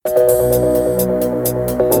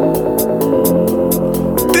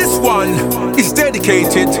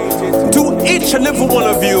dedicated to each and every one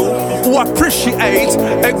of you who appreciate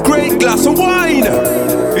a great glass of wine.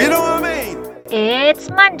 You know what I mean? It's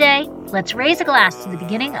Monday. Let's raise a glass to the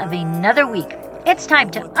beginning of another week. It's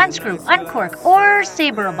time to unscrew, uncork, or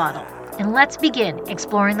savor a bottle. And let's begin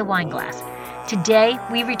exploring the wine glass. Today,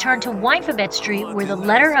 we return to Wijnverbet Street, where the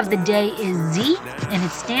letter of the day is Z, and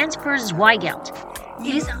it stands for Zweigelt.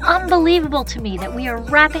 It is unbelievable to me that we are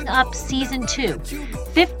wrapping up Season 2.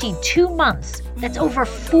 52 months. That's over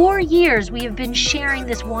 4 years we have been sharing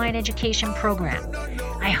this wine education program.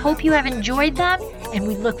 I hope you have enjoyed them, and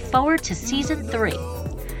we look forward to Season 3.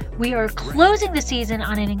 We are closing the season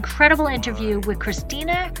on an incredible interview with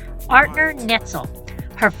Christina Artner-Netzel.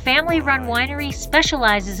 Her family-run winery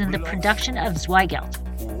specializes in the production of Zweigelt.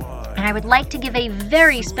 And I would like to give a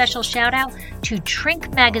very special shout-out to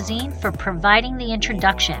Trink Magazine for providing the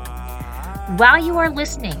introduction. While you are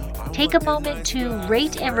listening, take a moment to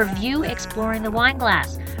rate and review Exploring the Wine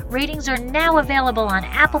Glass. Ratings are now available on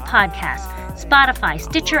Apple Podcasts, Spotify,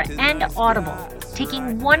 Stitcher, and Audible.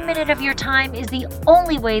 Taking 1 minute of your time is the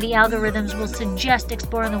only way the algorithms will suggest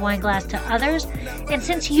Exploring the Wine Glass to others, and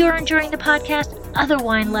since you're enjoying the podcast, other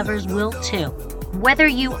wine lovers will too. Whether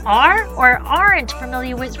you are or aren't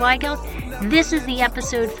familiar with Zweigelt, this is the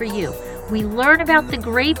episode for you. We learn about the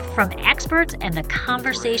grape from experts, and the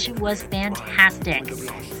conversation was fantastic.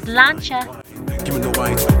 Sláinte! Give me the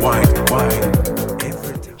wine.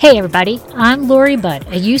 Hey everybody, I'm Lori Budd,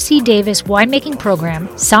 a UC Davis winemaking program,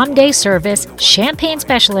 someday service, champagne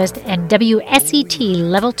specialist, and WSET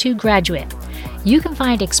Level 2 graduate. You can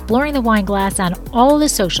find Exploring the Wine Glass on all the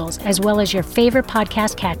socials, as well as your favorite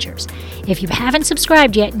podcast catchers. If you haven't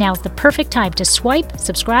subscribed yet, now's the perfect time to swipe,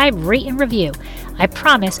 subscribe, rate, and review. I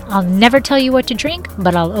promise I'll never tell you what to drink,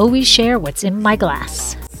 but I'll always share what's in my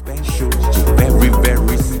glass. Special, very,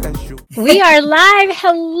 very special. We are live.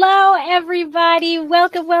 Hello, everybody.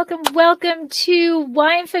 Welcome to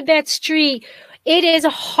Wijnverbet Street. It is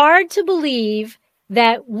hard to believe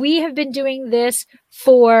that we have been doing this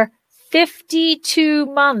for 52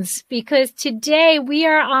 months, because today we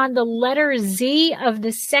are on the letter Z of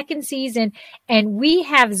the second season, and we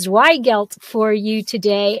have Zweigelt for you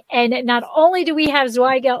today. And not only do we have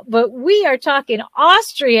Zweigelt, but we are talking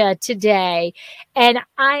Austria today, and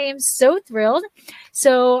I am so thrilled.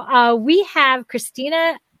 So we have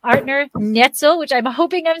Christina Artner-Netzel, which I'm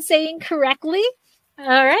hoping I'm saying correctly.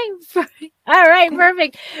 All right,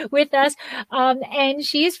 perfect, with us. And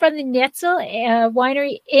she is from the Netzel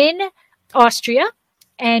winery in Austria.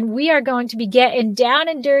 And we are going to be getting down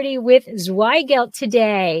and dirty with Zweigelt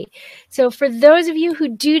today. So for those of you who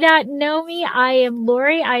do not know me, I am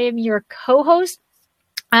Lori. I am your co-host.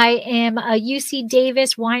 I am a UC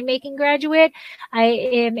Davis winemaking graduate. I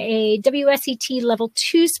am a WSET Level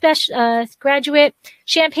 2 graduate,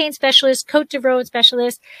 champagne specialist, Côte de Rhône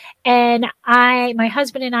specialist, and my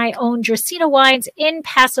husband and I own Dracaena Wines in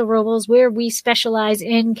Paso Robles, where we specialize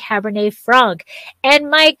in Cabernet Franc. And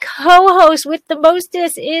my co-host with the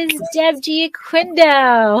mostest is Deb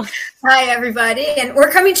Giaquindo. Hi, everybody. And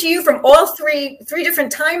we're coming to you from all three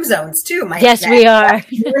different time zones, too. Yes, we are.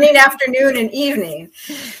 Morning, afternoon, and evening.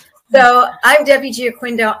 So I'm Debbie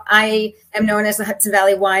Giaquindo. I am known as the Hudson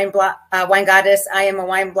Valley Wine Goddess. I am a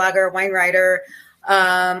wine blogger, wine writer.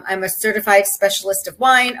 I'm a certified specialist of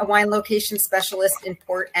wine, a wine location specialist in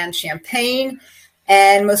port and champagne.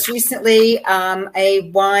 And most recently, a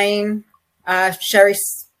wine sherry,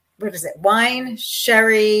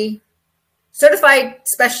 certified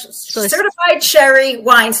sherry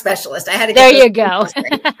wine specialist. I had to There you go.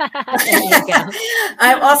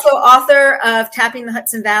 I'm also author of Tapping the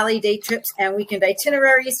Hudson Valley, day trips and weekend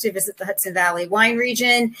itineraries to visit the Hudson Valley wine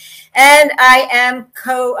region. And I'm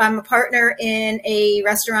a partner in a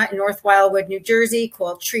restaurant in North Wildwood, New Jersey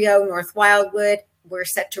called Trio North Wildwood. We're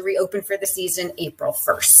set to reopen for the season April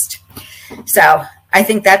 1st. So I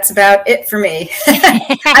think that's about it for me.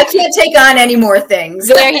 I can't take on any more things.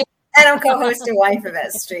 And I'm co-host of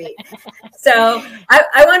Wijnverbet Street. So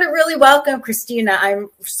I want to really welcome Christina.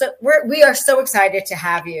 We are so excited to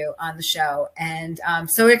have you on the show, and I'm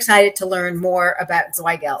so excited to learn more about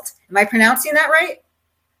Zweigelt. Am I pronouncing that right?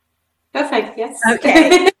 Perfect. Yes.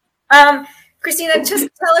 Okay. Christina, just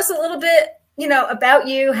tell us a little bit, about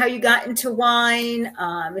you, how you got into wine.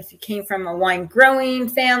 If you came from a wine growing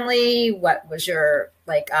family, what was your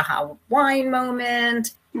aha wine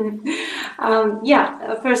moment?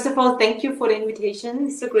 First of all, thank you for the invitation.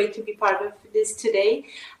 It's so great to be part of this today.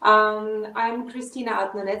 I'm Christina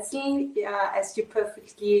Artner-Netzel, as you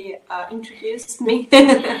perfectly introduced me.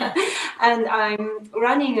 And I'm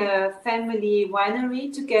running a family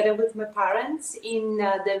winery together with my parents in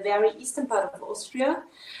the very eastern part of Austria.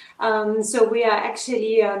 So we are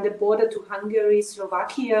actually on the border to Hungary,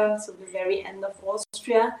 Slovakia, so the very end of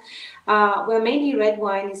Austria, where mainly red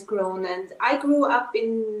wine is grown. And I grew up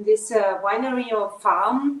in this winery or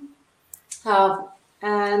farm,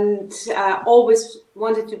 and always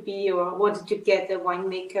wanted to get a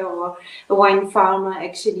winemaker or a wine farmer.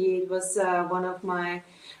 Actually, it was one of my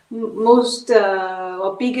most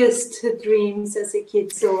or biggest dreams as a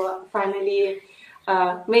kid. So finally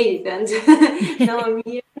made it, and now I'm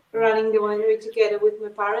here running the winery together with my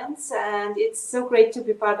parents, and it's so great to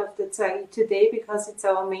be part of the Zweigelt today because it's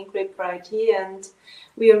our main grape variety, and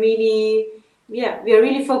we are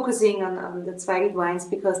really focusing on the Zweigelt wines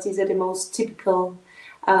because these are the most typical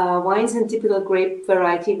wines and typical grape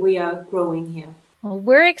variety we are growing here. Well,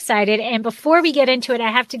 we're excited. And before we get into it,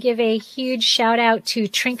 I have to give a huge shout out to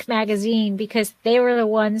Trink Magazine because they were the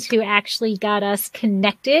ones who actually got us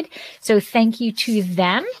connected. So thank you to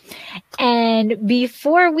them. And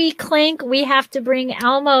before we clink, we have to bring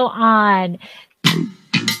Elmo on.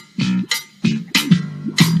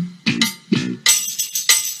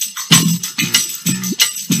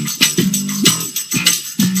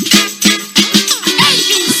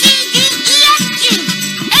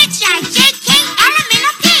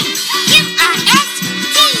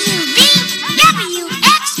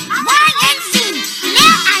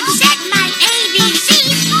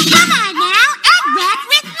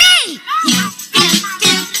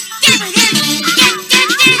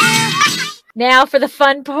 Now for the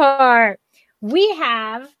fun part. We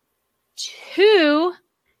have 2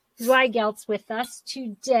 Zweigelts with us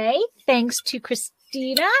today, thanks to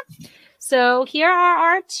Christina. So here are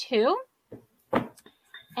our 2.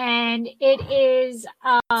 And it is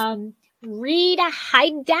Reed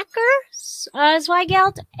Heidecker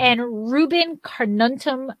Zweigelt and Ruben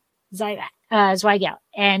Carnuntum Zweigelt.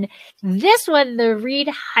 And this one, the Reed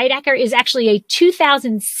Heidecker, is actually a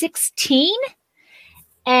 2016.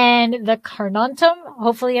 And the Carnuntum,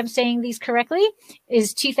 hopefully I'm saying these correctly,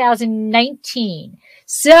 is 2019.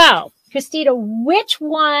 So, Christina, which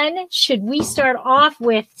one should we start off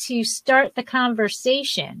with to start the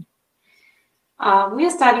conversation? We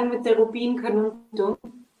are starting with the Rubin Carnuntum,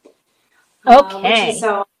 okay. Which is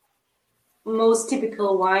our most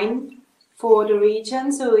typical wine for the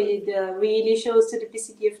region. So it really shows the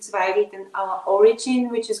typicity of Zweigelt and our origin,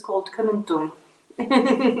 which is called Carnuntum.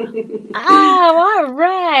 Oh, all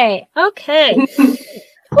right. Okay.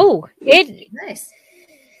 Oh, nice.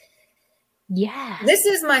 Yeah. This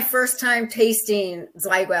is my first time tasting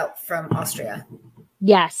Zweigelt from Austria.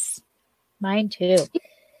 Yes, mine too.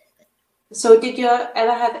 So did you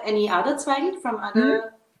ever have any other Zweigelt from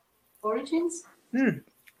other origins?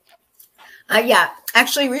 Yeah,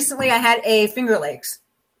 actually recently I had a Finger Lakes,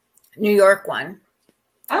 New York one.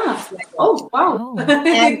 Oh, wow.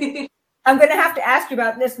 And I'm going to have to ask you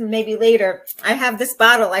about this maybe later. I have this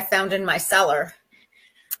bottle I found in my cellar,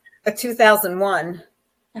 a 2001.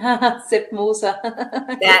 Sepp Moser.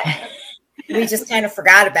 That we just kind of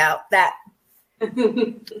forgot about that.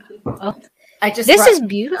 Oh, this is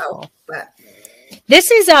beautiful. But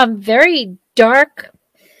this is very dark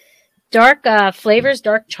flavors,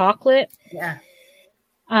 dark chocolate. Yeah.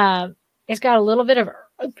 It's got a little bit of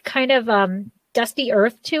kind of dusty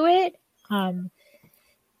earth to it.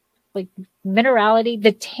 Like minerality.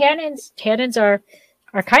 The tannins are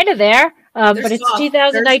kind of there. But it's soft.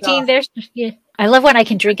 2019. I love when I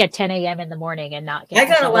can drink at 10 a.m. in the morning and not get I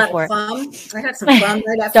got a lot for of fun. I had some fun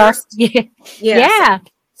right at dark, first. Yeah.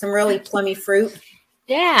 Some really plummy fruit.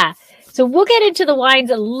 Yeah. So we'll get into the wines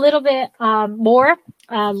a little bit more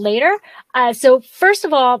later. So first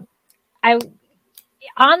of all,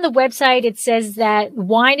 on the website, it says that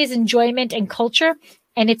wine is enjoyment and culture,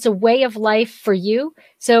 and it's a way of life for you.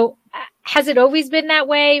 So has it always been that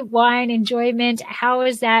way? Wine enjoyment, how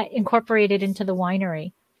is that incorporated into the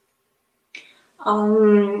winery?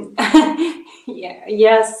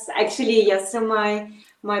 Yes, actually, yes. So my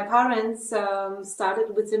parents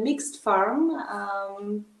started with a mixed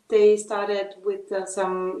farm. They started with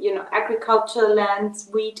some, agricultural lands,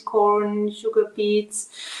 wheat, corn, sugar beets.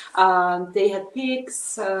 They had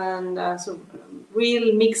pigs, and so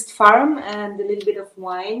real mixed farm and a little bit of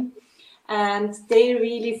wine. And they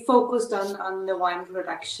really focused on the wine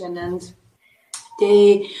production, and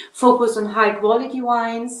they focused on high quality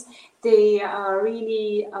wines. They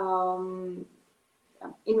really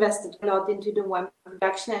invested a lot into the wine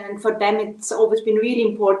production, and for them it's always been really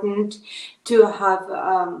important to have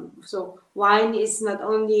so wine is not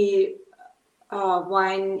only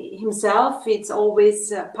wine himself, it's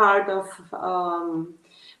always part of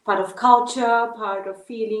culture, part of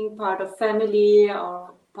feeling, part of family, or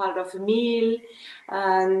part of a meal.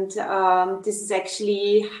 And this is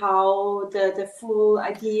actually how the full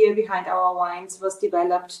idea behind our wines was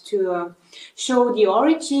developed, to show the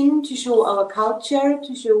origin, to show our culture,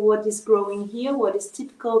 to show what is growing here, what is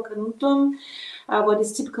typical Carnuntum, what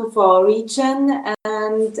is typical for our region,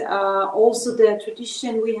 and also the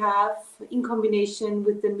tradition we have in combination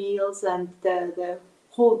with the meals and the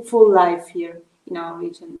whole full life here in our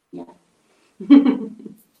region. Yeah.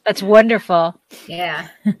 That's wonderful. Yeah.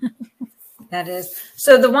 That is.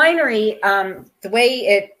 So the winery, the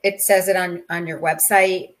way it says it on your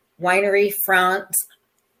website, Winery Franz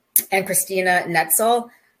and Christina Netzel,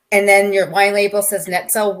 and then your wine label says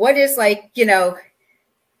Netzel. What is, like, you know,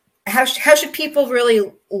 how should people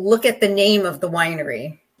really look at the name of the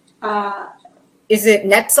winery? Is it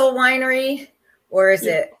Netzel Winery, or is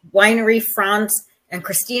it Winery Franz and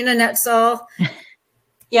Christina Netzel?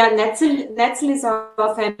 Yeah, Netzel is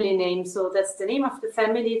our family name, so that's the name of the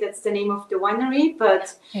family, that's the name of the winery.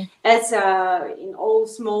 But as in all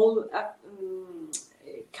small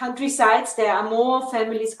countrysides, there are more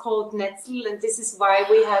families called Netzel, and this is why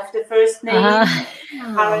we have the first name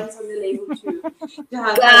parents on the label too, to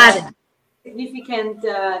have a significant,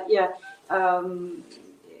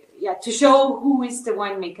 to show who is the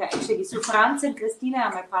winemaker actually. So Franz and Christina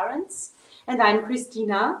are my parents. And I'm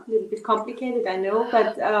Christina, a little bit complicated, I know,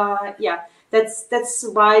 but that's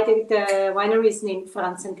why the winery is named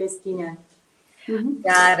Franz and Christina. Mm-hmm.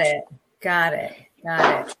 Got it.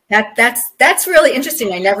 That's really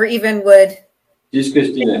interesting. I never even would. Just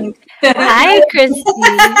Christina. Hi, Christine.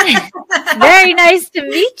 Very nice to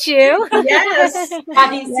meet you. Yes.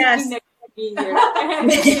 Yes.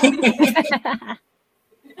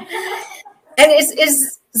 And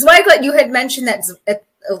is Zweigelt, you had mentioned that a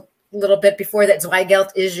little bit before, that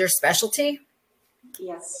Zweigelt is your specialty?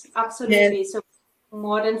 Yes, absolutely. So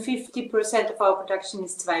more than 50% of our production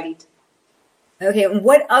is Zweigelt. Okay, and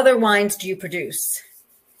what other wines do you produce?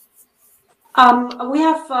 We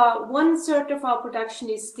have 1/3 of our production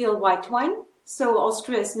is still white wine. So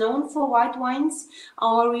Austria is known for white wines.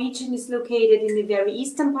 Our region is located in the very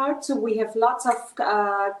eastern part, so we have lots of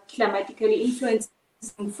climatically influenced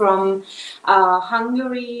from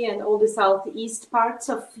Hungary and all the southeast parts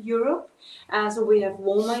of Europe. So we have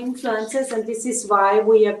warmer influences, and this is why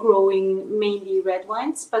we are growing mainly red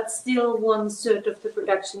wines, but still 1/3 of the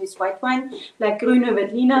production is white wine, like Grüne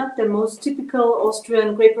Veltliner, the most typical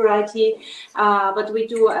Austrian grape variety. But we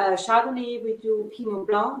do Chardonnay, we do Pinot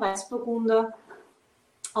Blanc, Weißburgunder.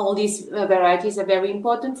 All these varieties are very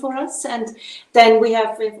important for us. And then we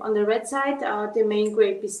have on the red side, the main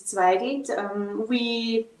grape is Zweigelt. We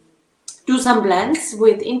do some blends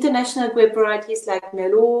with international grape varieties like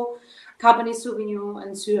Merlot, Cabernet Sauvignon,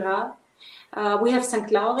 and Syrah. We have St.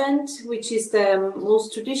 Laurent, which is the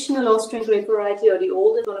most traditional Austrian grape variety, or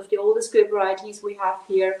one of the oldest grape varieties we have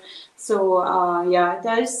here. So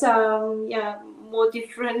there is more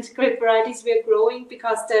different grape varieties we are growing,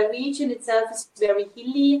 because the region itself is very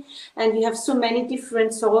hilly, and we have so many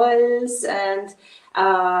different soils and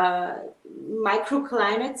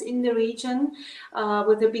microclimates in the region,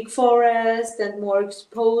 with a big forest and more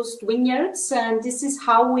exposed vineyards. And this is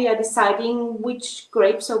how we are deciding which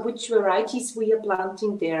grapes or which varieties we are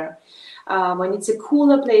planting there. When it's a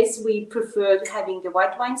cooler place, we prefer having the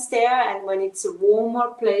white wines there, and when it's a warmer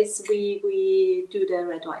place, we do the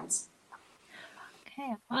red wines.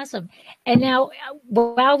 Okay, awesome. And now,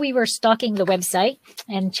 while we were stalking the website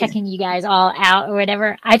and checking you guys all out or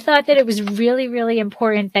whatever, I thought that it was really, really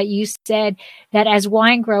important that you said that as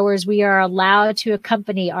wine growers, we are allowed to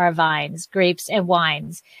accompany our vines, grapes, and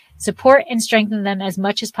wines, support and strengthen them as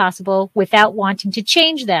much as possible without wanting to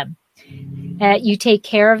change them. You take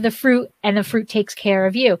care of the fruit, and the fruit takes care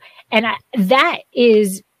of you. And that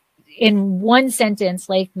is, in one sentence,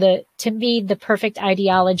 like to me, the perfect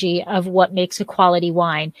ideology of what makes a quality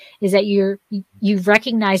wine is that you're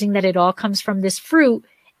recognizing that it all comes from this fruit,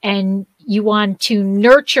 and you want to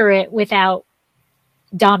nurture it without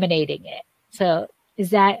dominating it. So is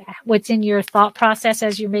that what's in your thought process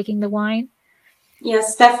as you're making the wine?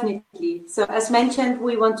 Yes, definitely. So as mentioned,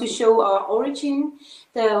 we want to show our origin.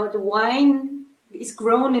 The wine is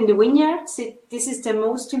grown in the vineyards. This is the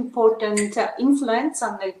most important influence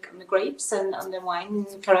on the grapes and on the wine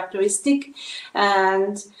characteristic.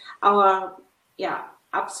 And our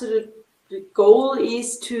absolute goal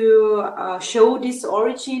is to show this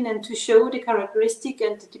origin and to show the characteristic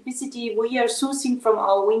and the typicity we are sourcing from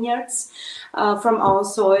our vineyards, from our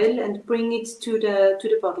soil, and bring it to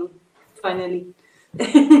the bottle finally.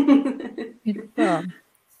 Beautiful.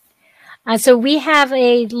 So we have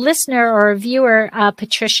a listener or a viewer,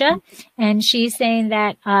 Patricia, and she's saying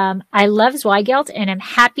that I love Zweigelt and I'm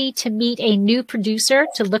happy to meet a new producer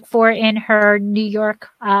to look for in her New York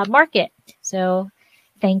market. So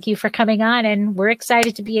thank you for coming on, and we're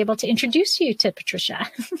excited to be able to introduce you to Patricia.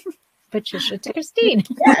 Patricia to Christine.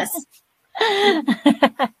 Yes.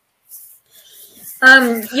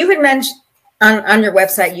 You had mentioned on your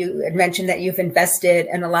website, you had mentioned that you've invested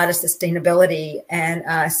in a lot of sustainability and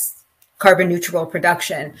carbon neutral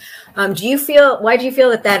production. Why do you feel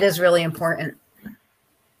that is really important?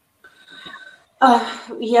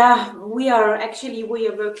 Yeah, we are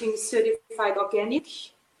working certified organic.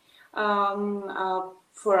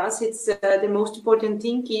 For us, it's the most important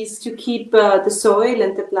thing is to keep the soil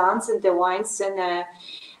and the plants and the wines in a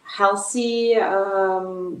healthy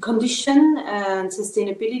condition, and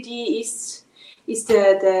sustainability is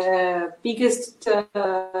the biggest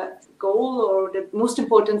goal or the most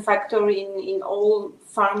important factor in all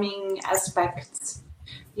farming aspects.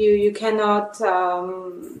 You cannot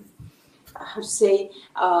the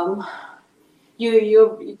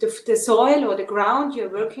soil or the ground you're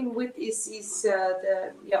working with is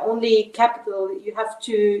the only capital. You have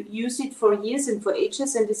to use it for years and for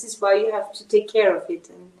ages, and this is why you have to take care of it.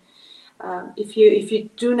 And if you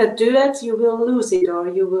do not do that, you will lose it, or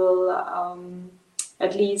you will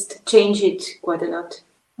at least change it quite a lot.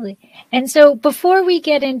 And so before we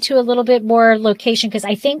get into a little bit more location, because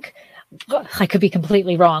I think I could be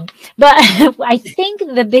completely wrong, but I think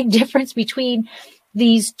the big difference between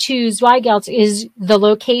these two Zweigelts is the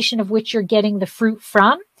location of which you're getting the fruit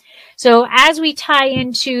from. So as we tie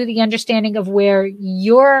into the understanding of where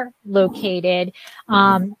you're located,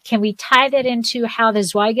 can we tie that into how the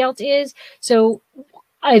Zweigelt is? So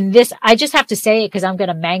I just have to say it because I'm going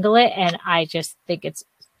to mangle it, and I just think it's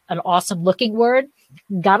an awesome looking word.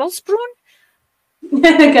 Gattelsbrunn?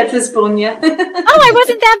 Gattelsbrunn, yeah. Oh, I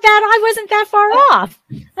wasn't that bad. I wasn't that far off.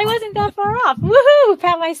 Woohoo!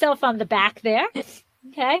 Pat myself on the back there.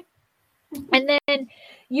 Okay. And then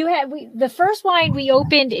the first wine we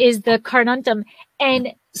opened is the Carnuntum.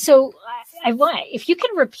 And so I want, if you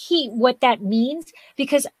can repeat what that means,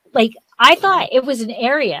 because I thought it was an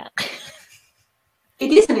area.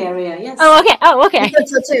 It is an area, yes. Oh, okay. I thought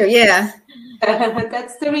so too, yeah.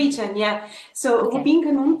 That's the region, yeah. So Rubin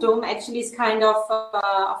Carnuntum actually is kind of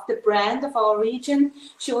the brand of our region,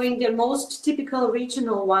 showing the most typical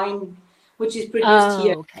regional wine, which is produced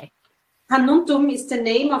here. Okay. Carnuntum is the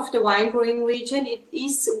name of the wine growing region. It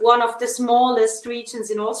is one of the smallest regions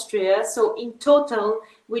in Austria. So in total,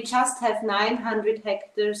 we just have 900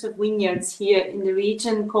 hectares of vineyards here in the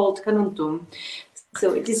region called Carnuntum.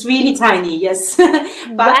 So it is really tiny, yes.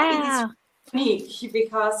 But it is unique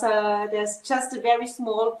because there's just a very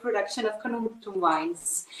small production of Carnuntum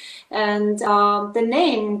wines. And the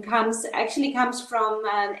name comes from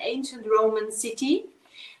an ancient Roman city.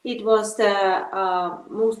 It was the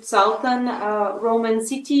most southern Roman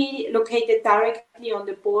city located directly on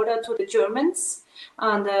the border to the Germans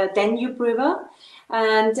on the Danube River.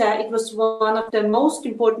 And it was one of the most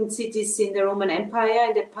important cities in the Roman Empire,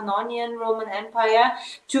 in the Pannonian Roman Empire,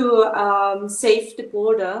 to save the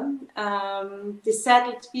border. The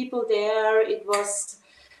settled people there, it was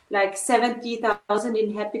like 70,000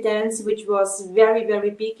 inhabitants, which was very, very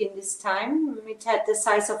big in this time. It had the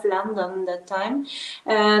size of London that time.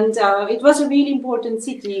 And it was a really important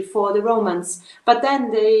city for the Romans. But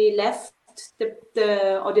then they left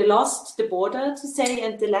they lost the border, to say,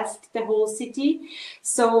 and they left the whole city.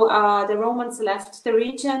 So the Romans left the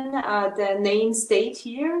region. The name stayed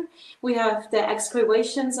here. We have the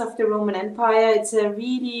excavations of the Roman Empire. It's a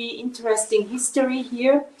really interesting history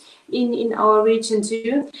here in our region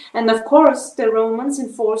too. And of course, the Romans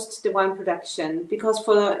enforced the wine production because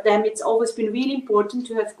for them it's always been really important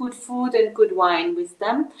to have good food and good wine with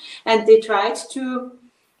them. And they tried to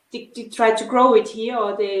grow it here,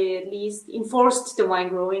 or they at least enforced the wine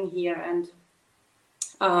growing here. And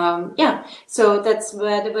so that's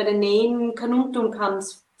where the name Carnuntum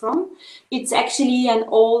comes from. It's actually an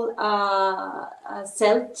old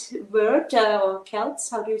Celt word, or Celts.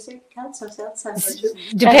 How do you say Celts or Celts? I'm not sure.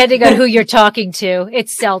 Depending on who you're talking to,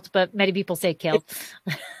 it's Celt, but many people say Celt.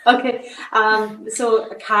 Okay, so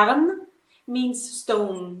Carn means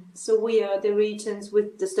stone. So we are the regions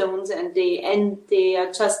with the stones, and they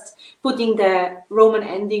are just putting the Roman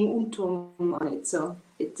ending untum on it. So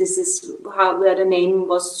this is where the name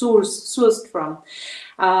was sourced from.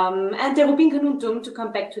 And the Rubin Carnuntum, to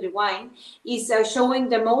come back to the wine, is showing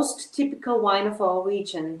the most typical wine of our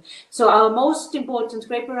region. So our most important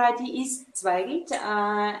grape variety is Zweigelt,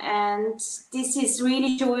 and this is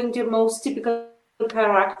really showing the most typical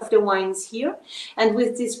character of the wines here. And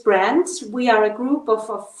with this brand, we are a group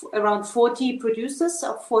of around 40 producers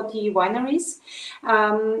of 40 wineries.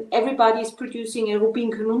 Everybody is producing a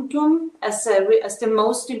Rubin Carnuntum as the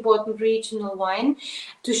most important regional wine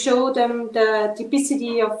to show them the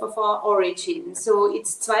typicity of our origin. So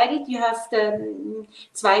it's Zweigelt. You have the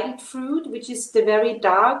Zweigelt fruit, which is the very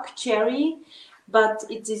dark cherry, but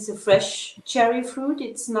it is a fresh cherry fruit.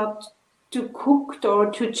 It's not too cooked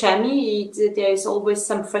or too jammy. There is always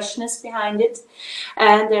some freshness behind it,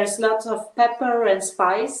 and there's lots of pepper and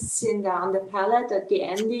spice on the palate at the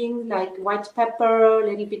ending, like white pepper, a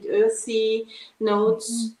little bit earthy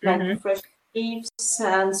notes, like fresh leaves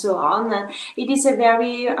and so on. And it is a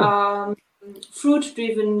very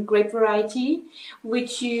fruit-driven grape variety,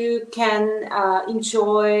 which you can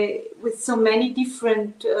enjoy with so many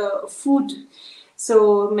different food,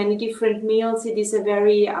 so many different meals. It is a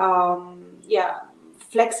very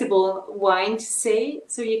flexible wine to say,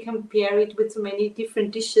 so you can pair it with so many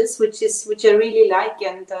different dishes, which I really like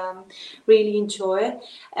and really enjoy.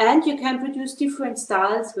 And you can produce different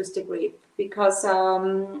styles with the grape, because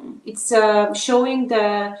it's showing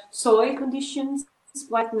the soil conditions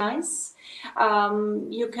quite nice.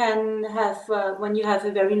 You can have, when you have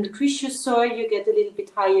a very nutritious soil, you get a little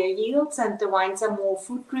bit higher yields, and the wines are more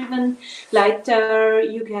fruit driven, lighter.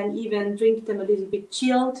 You can even drink them a little bit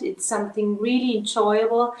chilled. It's something really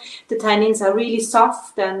enjoyable. The tannins are really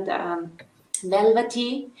soft and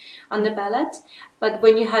velvety on the palate. But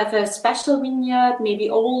when you have a special vineyard, maybe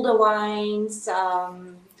older wines,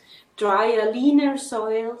 drier, leaner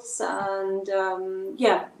soils, and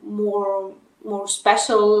more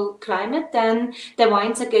special climate, then the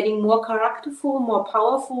wines are getting more characterful, more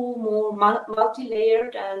powerful, more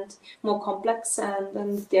multi-layered and more complex,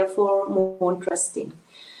 and therefore more interesting.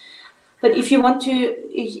 But if you want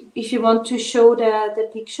to show the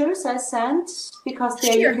pictures I sent, because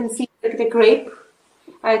there you can see the grape.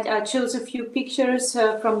 I chose a few pictures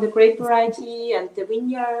from the grape variety and the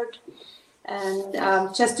vineyard, and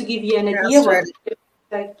just to give you an idea what it looks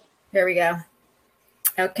like. Here we go.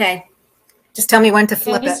 Okay. Just tell me when to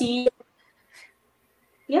flip it. See?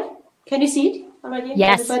 Yeah, can you see it already?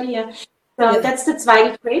 Yes. Everybody? Yeah. So that's the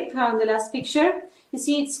Zweigelt grape on the last picture. You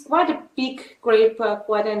see, it's quite a big grape,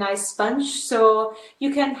 quite a nice sponge. So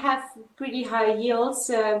you can have pretty high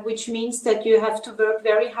yields, which means that you have to work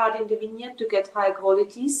very hard in the vineyard to get high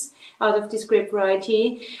qualities out of this grape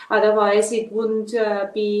variety. Otherwise, it wouldn't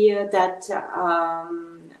be that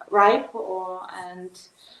ripe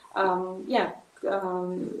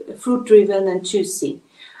fruit driven and juicy.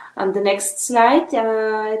 On the next slide,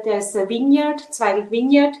 there's a vineyard, Zweigelt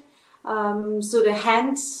vineyard. So the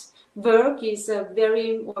hand work is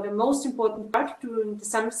the most important part during the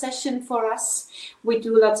summer session for us. We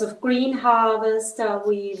do lots of green harvest.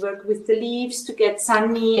 We work with the leaves to get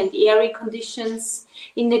sunny and airy conditions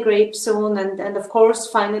in the grape zone, and of course,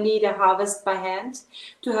 finally, the harvest by hand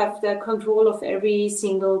to have the control of every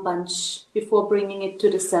single bunch before bringing it to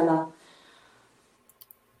the cellar.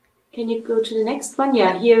 Can you go to the next one?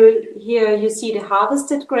 Yeah, here you see the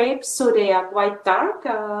harvested grapes. So they are quite dark,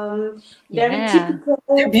 very typical.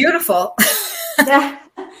 They're beautiful. The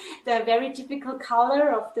very typical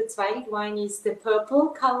color of the Zweigelt wine is the purple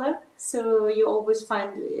color. So you always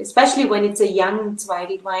find, especially when it's a young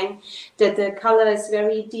Zweigelt wine, that the color is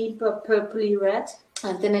very deep purpley red.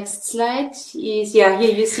 And the next slide is, here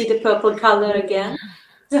you see the purple color again.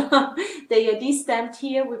 So they are de-stamped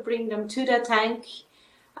here. We bring them to the tank.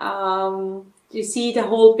 You see the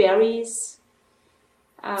whole berries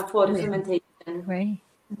for the fermentation. Right.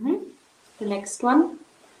 The next one.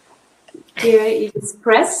 Here it is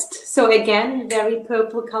pressed. So again, very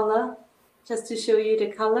purple color. Just to show you the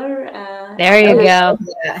color. There you go.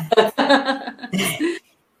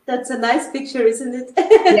 That's a nice picture, isn't it?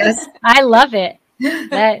 Yes. I love it.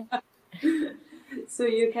 So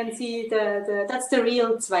you can see that's the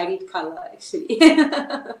real Zweigelt color, actually.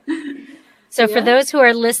 So for those who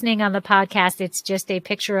are listening on the podcast, it's just a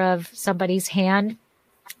picture of somebody's hand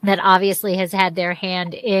that obviously has had their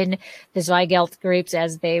hand in the Zweigelt grapes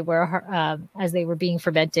as they were being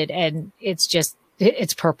fermented, and it's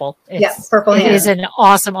purple. It's purple. It is an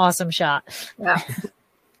awesome shot. Yeah.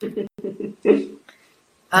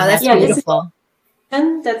 That's beautiful.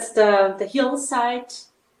 And that's the hillside.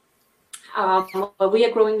 We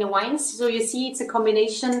are growing the wines. So you see, it's a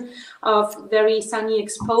combination of very sunny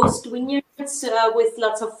exposed vineyards with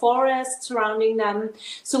lots of forest surrounding them.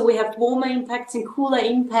 So we have warmer impacts and cooler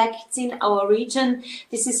impacts in our region.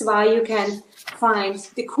 This is why you can find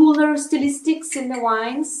the cooler stylistics in the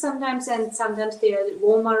wines sometimes, and sometimes they are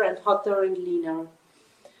warmer and hotter and leaner.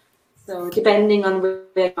 So depending on where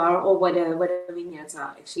they are or where the vineyards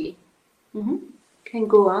are actually. Can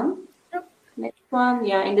go on. Next one,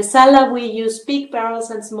 yeah. In the cellar, we use big barrels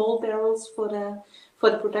and small barrels for the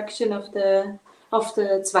production of the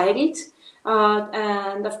Zweigelt,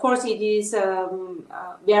 and of course it is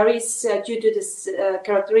varies due to this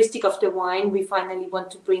characteristic of the wine we finally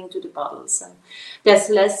want to bring to the bottles. And there's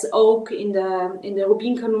less oak in the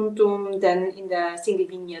Rubin Carnuntum than in the single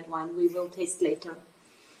vineyard wine we will taste later.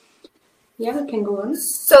 Yeah, we can go on.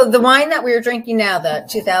 So the wine that we are drinking now, the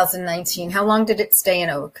 2019, how long did it stay in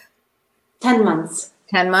oak? 10 months.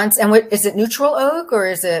 10 months. And what is it, neutral oak or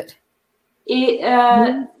is it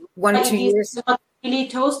 1 or 2 years? It's not really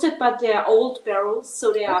toasted, but they are old barrels,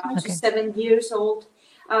 so they are up to 7 years old.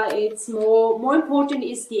 It's more important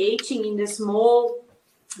is the aging in the small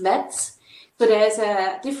vats. So there's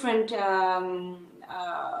a different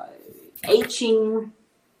aging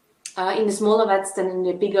in the smaller vats than in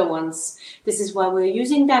the bigger ones. This is why we're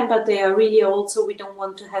using them, but they are really old, so we don't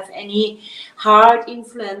want to have any hard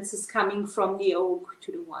influences coming from the oak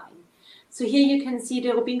to the wine. So here you can see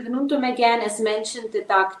the Rubin Carnuntum again, as mentioned, the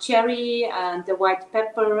dark cherry and the white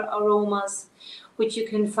pepper aromas, which you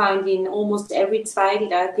can find in almost every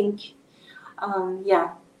Zweigelt, I think.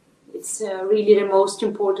 It's really the most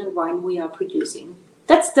important wine we are producing.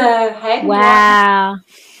 That's the head. Wow.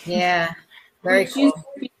 Yeah. Very cool. Used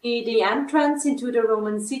to be the entrance into the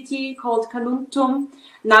Roman city called Carnuntum.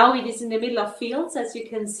 Now it is in the middle of fields, as you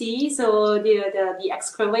can see. So the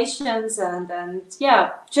excavations and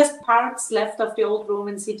just parts left of the old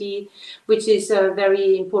Roman city, which is a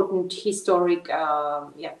very important historic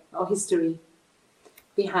history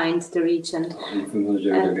behind the region.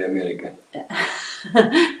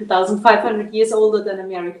 1,500 years older than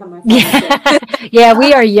America, my friend. Yeah,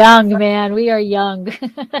 we are young, man. We are young.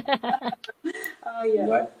 Oh,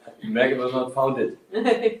 yeah. America was not founded.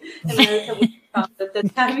 America was founded at the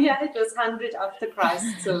time. Yeah, it was 100 after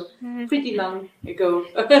Christ, so pretty long ago.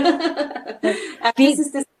 This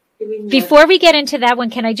is the Before we get into that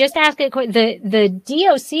one, can I just ask the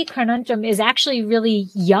DOC Carnuntum is actually really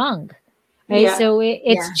young. Right. Yeah. So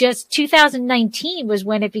it's just 2019 was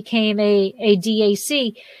when it became a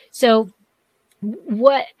DAC. So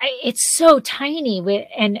it's so tiny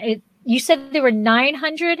and you said there were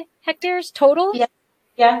 900 hectares total?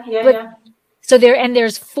 Yeah. So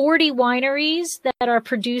there's 40 wineries that are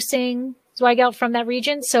producing Zweigelt from that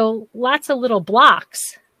region. So lots of little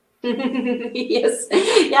blocks. Yes.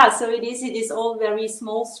 Yeah. So it is all very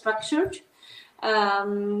small structured.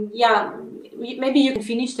 Maybe you can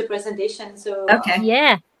finish the presentation. So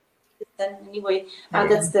Yeah. Then anyway,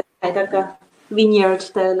 that's the Heidacker vineyard,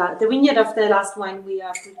 the vineyard of the last wine we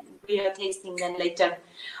are tasting then later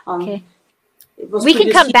on. Okay. We can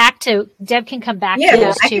come back to Deb can come back to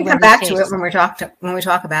those I two. can come back to it when we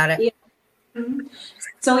talk about it. Yeah. Mm-hmm.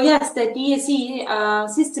 So yes, the DSE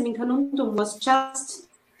system in Carnuntum was just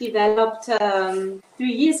developed 3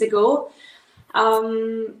 years ago.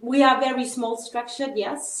 We are very small structured,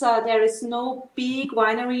 yes. There is no big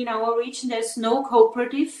winery in our region. There's no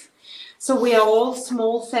cooperative. So we are all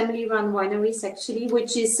small family-run wineries, actually,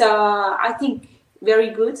 which is, I think, very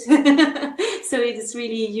good. So it is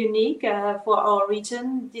really unique for our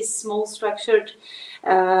region, these small structured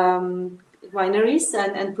wineries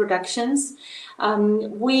and productions.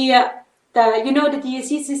 The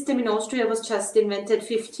DSE system in Austria was just invented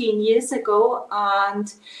 15 years ago,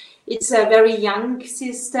 and it's a very young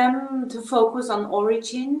system to focus on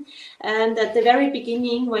origin. And at the very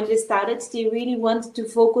beginning, when they started, they really wanted to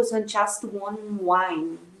focus on just one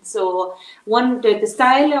wine. So the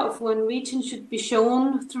style of one region should be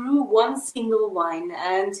shown through one single wine.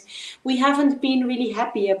 And we haven't been really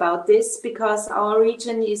happy about this because our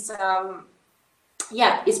region is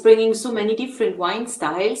bringing so many different wine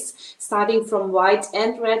styles, starting from white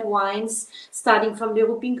and red wines, starting from the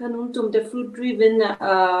Rubin Carnuntum, the fruit-driven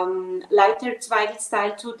lighter Zweigelt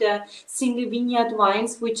style, to the single vineyard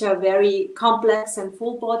wines, which are very complex and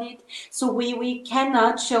full-bodied. So we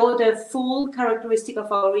cannot show the full characteristic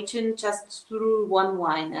of our region just through one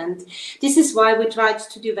wine. And this is why we tried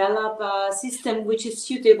to develop a system which is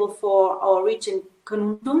suitable for our region,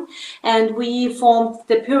 Carnuntum, and we formed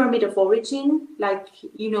the pyramid of origin, like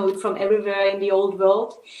you know it from everywhere in the old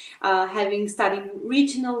world, having studied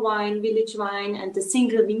regional wine, village wine, and the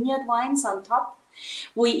single vineyard wines on top.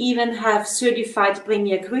 We even have certified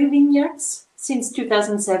Premier Cru vineyards since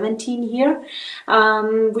 2017 here,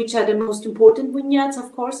 which are the most important vineyards,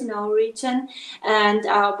 of course, in our region. And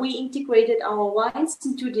we integrated our wines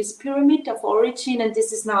into this pyramid of origin, and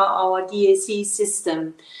this is now our DAC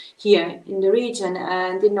system here in the region.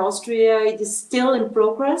 And in Austria, it is still in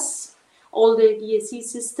progress. all the DSC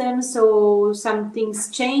systems. So some things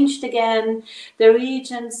changed again. The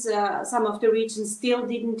regions, some of the regions still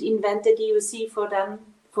didn't invent the DOC for them,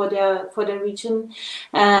 for the region.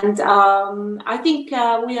 And I think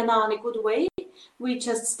we are now in a good way. We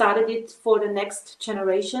just started it for the next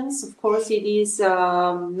generations. Of course, it is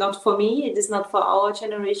not for me. It is not for our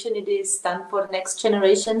generation. It is done for the next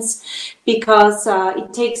generations, because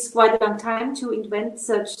it takes quite a long time to invent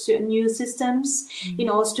such new systems. In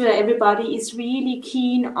Austria, everybody is really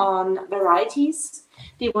keen on varieties.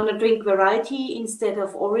 They want to drink variety instead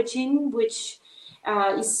of origin, which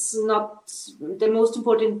is not the most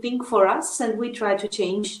important thing for us, and we try to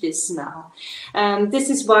change this now.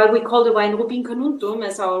 This is why we call the wine Rubin Carnuntum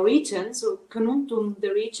as our region, so Carnuntum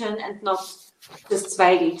the region, and not just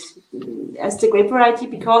Zweigelt as the grape variety,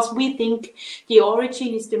 because we think the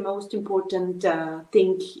origin is the most important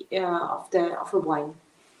thing of a wine.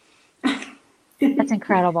 That's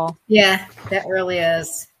incredible. Yeah, that really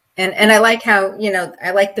is. And I like how,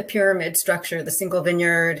 I like the pyramid structure, the single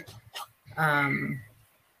vineyard, and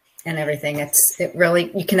everything. It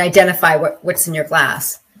really, you can identify what's in your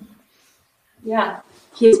glass. Yeah,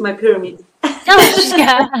 here's my pyramid.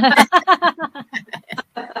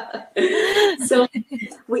 So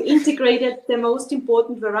we integrated the most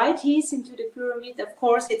important varieties into the pyramid. Of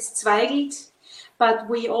course, it's Zweigelt, but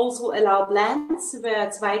we also allow blends where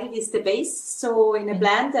Zweigelt is the base. So in a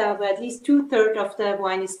blend where at least 2/3 of the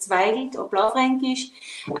wine is Zweigelt or Blaufränkisch,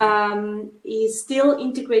 is still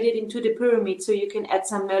integrated into the pyramid. So you can add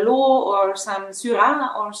some Merlot or some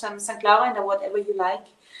Syrah or some St. Laurent or whatever you like,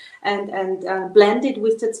 and blend it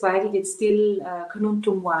with the Zweigelt. It's still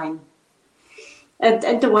Carnuntum wine.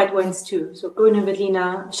 And the white wines too. So Grüne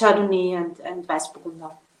Veltliner, Chardonnay, and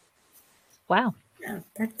Weißburgunder. Wow. Yeah,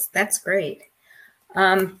 that's great.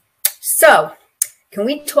 So can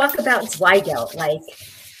we talk about Zweigelt,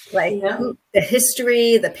 who, the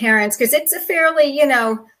history, the parents, because it's a fairly,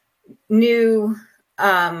 new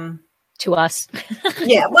to us.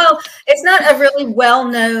 Yeah, well, it's not a really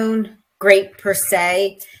well-known grape per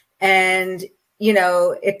se, and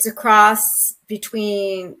it's a cross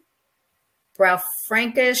between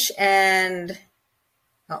Blaufränkisch and,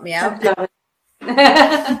 help me out, Laurent.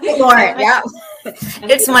 Yeah,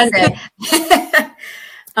 it's Monday.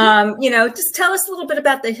 Just tell us a little bit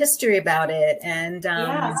about the history about it. And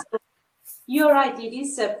so you're right, it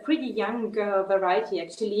is a pretty young variety.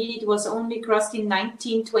 Actually, it was only crossed in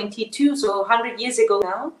 1922, so 100 years ago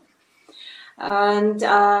now. And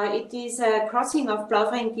it is a crossing of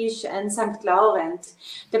Blaufränkisch and St. Laurent.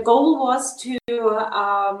 The goal was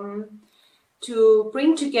to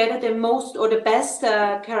bring together the most or the best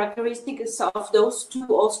characteristics of those two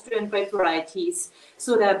Austrian grape varieties.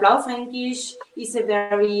 So the Blaufränkisch is a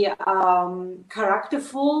very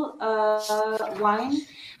characterful wine,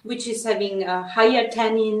 which is having higher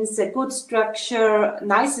tannins, a good structure,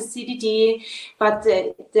 nice acidity, but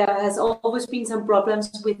there has always been some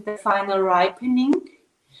problems with the final ripening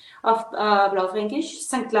of Blaufränkisch.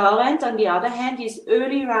 St. Laurent, on the other hand, is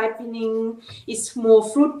early ripening, is more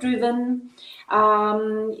fruit driven.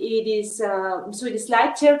 It is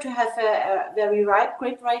lighter to have a very ripe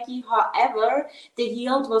grape variety. However, the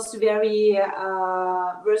yield was very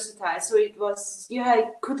versatile. So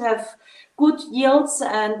could have good yields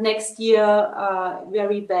and next year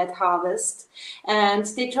very bad harvest. And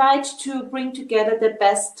they tried to bring together the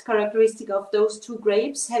best characteristic of those two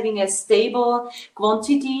grapes, having a stable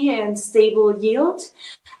quantity and stable yield,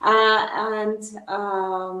 and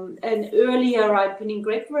an earlier ripening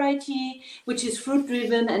grape variety, which is fruit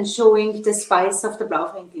driven and showing the spice of the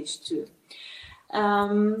Blaufränkisch too.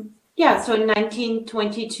 So in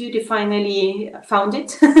 1922 they finally found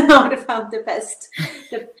it, or they found the best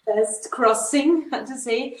crossing, to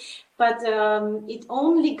say. But it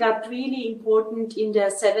only got really important in the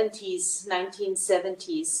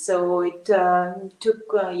 1970s. So it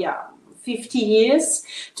took 50 years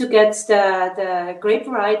to get the grape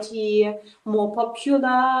variety more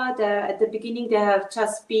popular. At the beginning, there have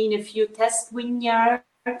just been a few test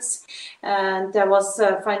vineyards. And there was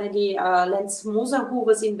finally Lenz Moser, who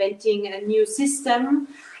was inventing a new system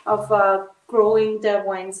of growing the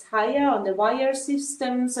wines higher on the wire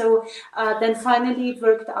system. So then finally it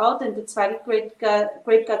worked out, and the Zweigelt grape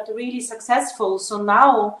got really successful. So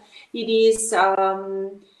now it is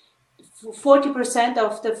 40%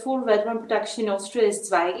 of the full red wine production in Austria is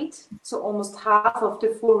Zweigelt, so almost half of the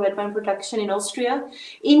full red wine production in Austria.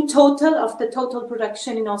 In total, of the total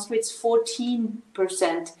production in Austria, it's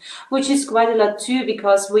 14%, which is quite a lot too,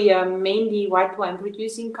 because we are mainly white wine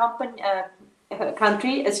producing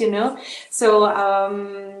country, as you know. So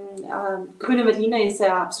Grüne Veltliner is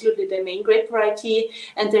absolutely the main grape variety,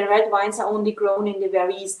 and the red wines are only grown in the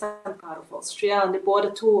very eastern part of Austria, on the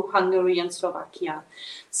border to Hungary and Slovakia.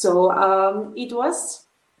 So it was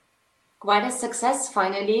quite a success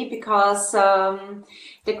finally, because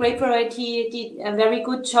the grape variety did a very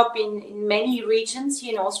good job in many regions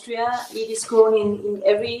here in Austria. It is grown in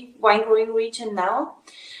every wine growing region now.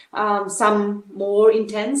 Some more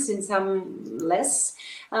intense and some less,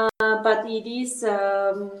 but it is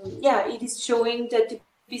it is showing the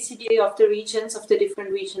typicity of the regions, of the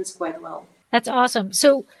different regions, quite well. That's awesome.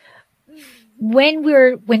 So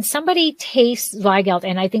when somebody tastes Zweigelt,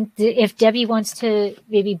 and I think if Debbie wants to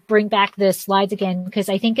maybe bring back the slides again, because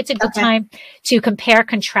I think it's a good time to compare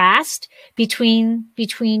contrast between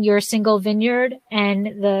your single vineyard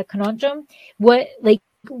and the Conundrum. What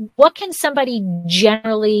can somebody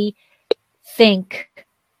generally think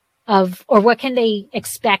of, or what can they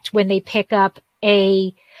expect when they pick up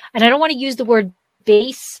and I don't want to use the word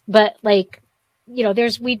base, but we know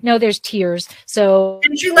there's tiers. So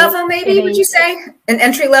entry level, maybe, would you say? An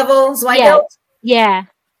entry level Zweigelt? Yeah.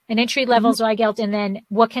 An entry level Zweigelt. And then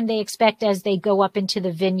what can they expect as they go up into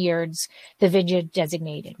the vineyard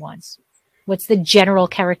designated ones? What's the general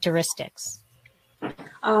characteristics?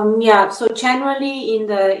 So generally in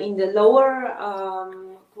the lower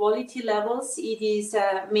quality levels, it is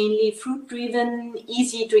mainly fruit-driven,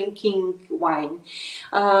 easy-drinking wine.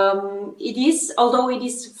 It is, although it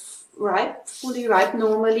is fully ripe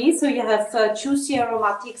normally, so you have juicy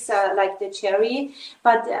aromatics like the cherry,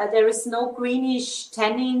 but there is no greenish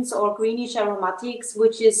tannins or greenish aromatics,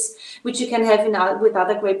 which you can have with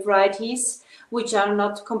other grape varieties, which are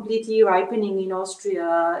not completely ripening in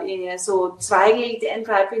Austria. So Zweigelt and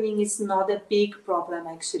ripening is not a big problem,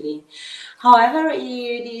 actually. However,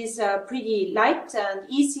 it is a pretty light and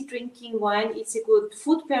easy drinking wine. It's a good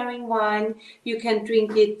food pairing wine. You can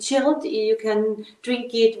drink it chilled. You can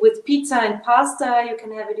drink it with pizza and pasta. You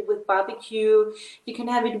can have it with barbecue. You can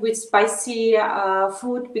have it with spicy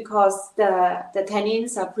food, because the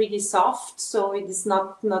tannins are pretty soft. So it is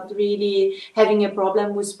not really having a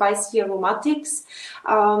problem with spicy aromatics.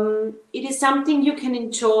 It is something you can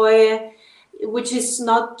enjoy, which is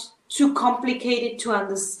not too complicated to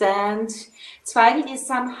understand. Zweigelt is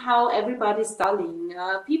somehow everybody's darling.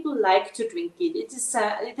 People like to drink it. It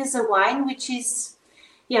is a wine which is,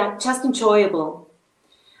 just enjoyable.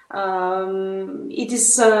 It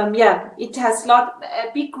is, it has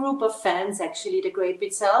a big group of fans, actually, the grape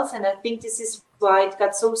itself, and I think this is why it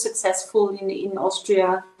got so successful in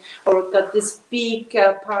Austria, or got this big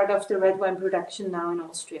part of the red wine production now in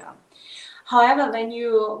Austria. However, when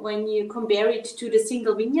you compare it to the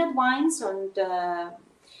single vineyard wines and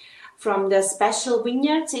from the special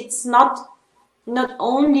vineyards, it's not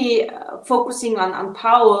only focusing on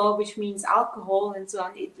power, which means alcohol and so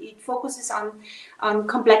on. It focuses on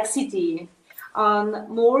complexity, on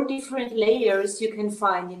more different layers you can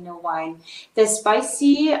find in a wine. The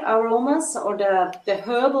spicy aromas or the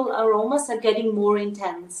herbal aromas are getting more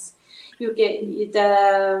intense. You get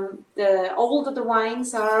the older the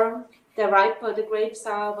wines are, the riper the grapes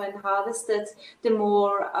are when harvested, the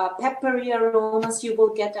more peppery aromas you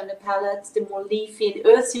will get on the palate, the more leafy and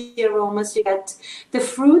earthy aromas you get. The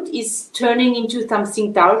fruit is turning into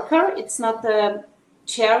something darker. It's not the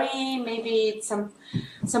cherry, maybe it's some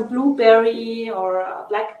blueberry or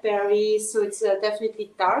blackberry, so it's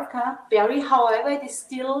definitely darker berry. However, it is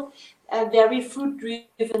still a very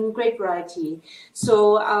fruit-driven grape variety.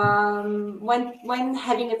 So when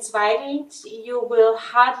having a Zweigelt, you will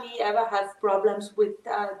hardly ever have problems with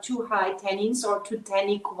too high tannins or too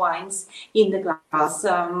tannic wines in the glass.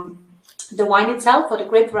 The wine itself, or the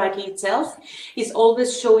grape variety itself, is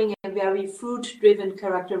always showing a very fruit-driven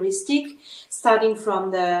characteristic, starting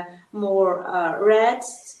from the more red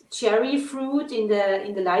cherry fruit in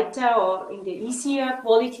the lighter or in the easier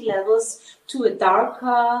quality levels, to a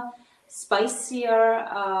darker, spicier,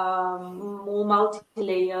 more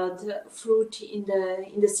multi-layered fruit in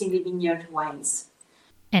the single vineyard wines.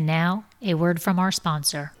 And now, a word from our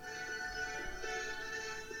sponsor.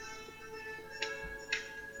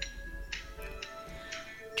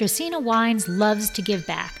 Dracaena Wines loves to give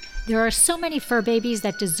back. There are so many fur babies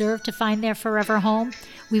that deserve to find their forever home.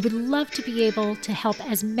 We would love to be able to help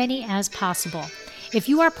as many as possible. If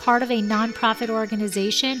you are part of a nonprofit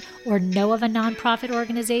organization or know of a nonprofit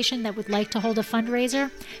organization that would like to hold a fundraiser,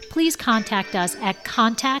 please contact us at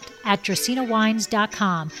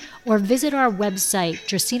contact@dracaenawines.com or visit our website,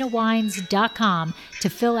 dracaenawines.com, to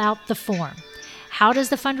fill out the form. How does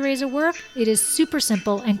the fundraiser work? It is super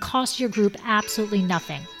simple and costs your group absolutely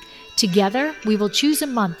nothing. Together, we will choose a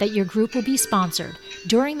month that your group will be sponsored.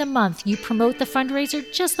 During the month, you promote the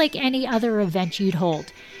fundraiser just like any other event you'd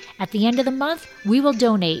hold. At the end of the month, we will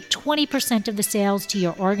donate 20% of the sales to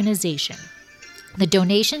your organization. The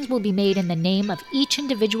donations will be made in the name of each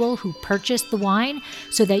individual who purchased the wine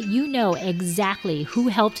so that you know exactly who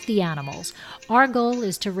helped the animals. Our goal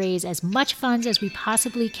is to raise as much funds as we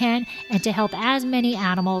possibly can and to help as many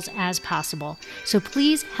animals as possible. So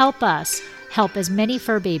please help us help as many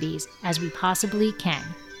fur babies as we possibly can.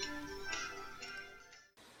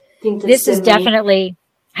 This is definitely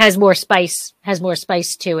has more spice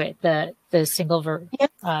to it, the single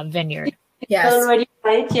vineyard. Yes. Already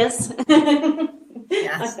right, yes.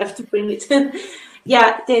 Yes. I have to bring it.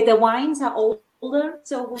 Yeah, the wines are older,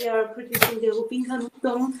 so we are producing the Rubin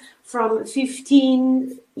Canutum from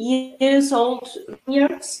 15 years old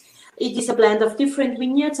vineyards. It is a blend of different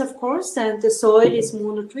vineyards, of course, and the soil is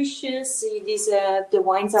more nutritious. It is the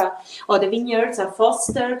wines are, or the vineyards are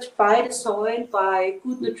fostered by the soil, by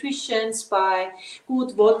good nutrition, by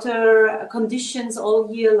good water conditions all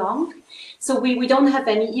year long. So we don't have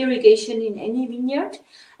any irrigation in any vineyard,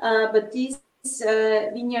 but these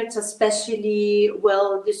vineyards are especially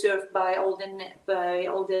well deserved by all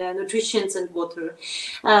the nutrients and water.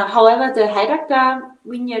 However, the Heidegger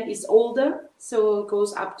vineyard is older, so it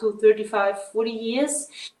goes up to 35-40 years.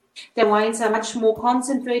 The wines are much more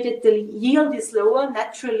concentrated. The yield is lower,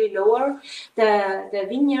 naturally lower. The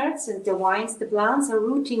vineyards and the wines, the plants are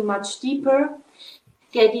rooting much deeper,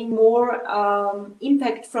 getting more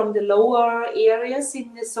impact from the lower areas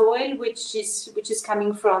in the soil, which is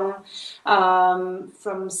coming from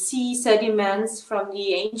sea sediments, from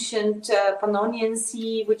the ancient Pannonian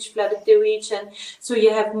Sea, which flooded the region. So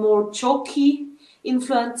you have more chalky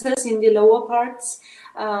influences in the lower parts,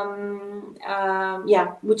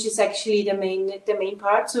 which is actually the main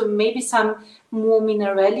part. So maybe some more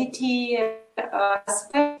minerality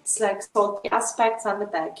aspects, like salty aspects on the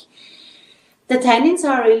back. The tannins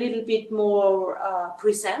are a little bit more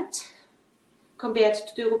present compared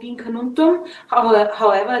to the Rubin Canutum.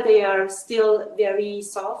 However, they are still very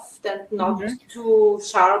soft and not too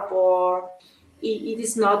sharp, or it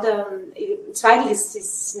is not. Zweigelt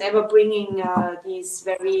is never bringing these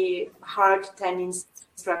very hard tannins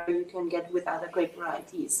structure you can get with other grape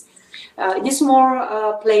varieties. It is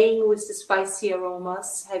more playing with the spicy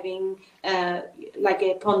aromas, having like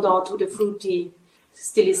a pendant to the fruity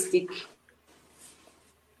stylistic.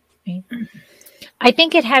 I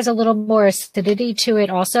think it has a little more acidity to it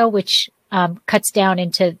also, which cuts down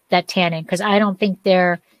into that tannin, because I don't think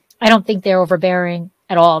they're overbearing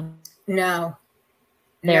at all. No,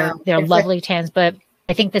 they're lovely tans, but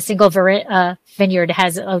I think the single vineyard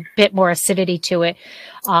has a bit more acidity to it,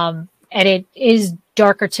 and it is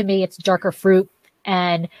darker to me. It's darker fruit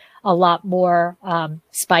and a lot more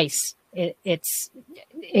spice. It's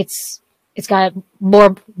got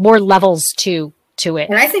more levels to it.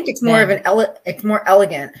 And I think it's more of it's more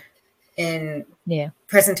elegant in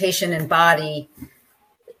presentation and body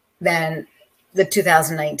than the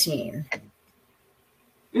 2019.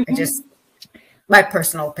 My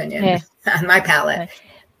personal opinion on my palate.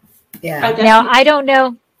 Yeah. Now I don't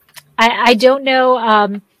know. I don't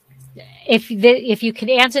know if you can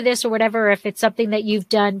answer this or whatever, if it's something that you've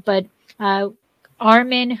done, but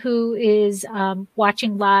Armin, who is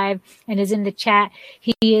watching live and is in the chat,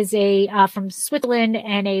 he is from Switzerland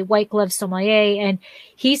and a white glove sommelier, and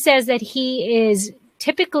he says that he is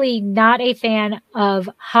typically not a fan of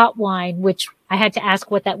hot wine, which I had to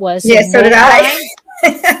ask what that was. Yes, so did I.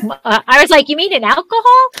 I was like, you mean an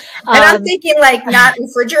alcohol? And I'm thinking like not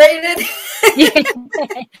refrigerated.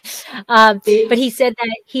 But he said that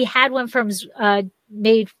he had one from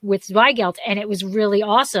made with Zweigelt, and it was really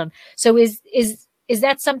awesome. So is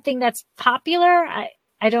that something that's popular?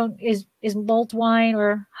 Is mulled wine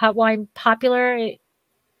or hot wine popular?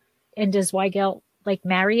 And does Zweigelt like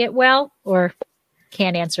marry it well, or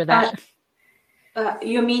can't answer that?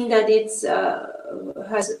 You mean that it's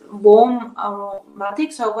has warm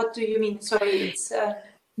aromatics, or what do you mean? Sorry, it's.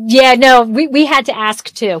 Yeah, no, we had to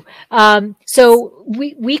ask too. So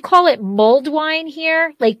we call it mulled wine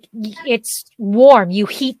here. Like it's warm. You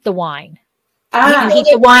heat the wine. You heat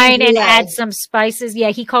the wine and add some spices.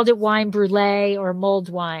 Yeah, he called it wine brulee or mulled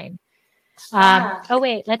wine. Oh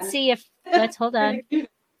wait, let's hold on.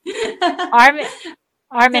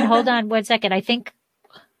 Armin, hold on 1 second. I think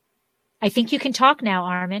you can talk now,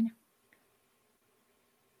 Armin.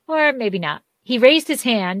 Or maybe not. He raised his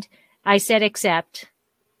hand. I said accept.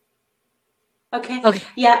 Okay.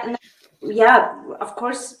 Yeah, of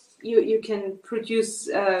course. you can produce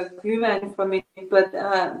Glühwein from it, but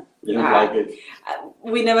You don't like it.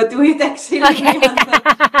 we never do it actually.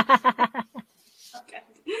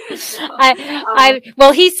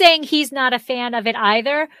 Well, he's saying he's not a fan of it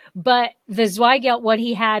either, but the Zweigelt one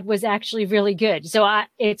he had was actually really good. So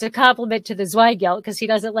it's a compliment to the Zweigelt because he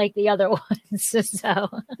doesn't like the other ones. So,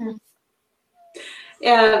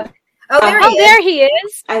 yeah. There he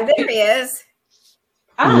is. There he is.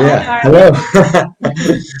 Yeah, hello.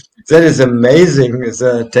 That is amazing,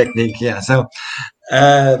 the technique. Yeah, so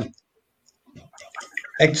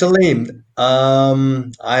actually,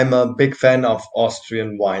 I'm a big fan of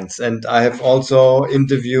Austrian wines, and I have also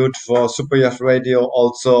interviewed for Superyacht Radio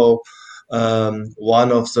also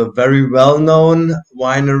one of the very well-known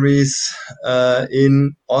wineries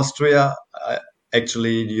in Austria.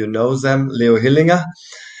 Actually, you know them, Leo Hillinger.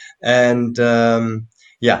 And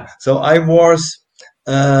yeah, so I was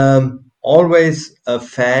always a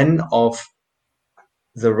fan of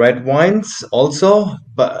the red wines also,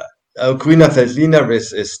 but Grüner Veltliner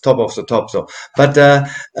is top of the top. So, but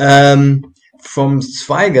from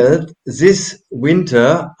Zweigelt this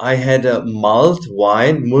winter I had a mulled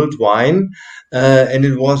wine, and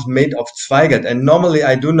it was made of Zweigelt. And normally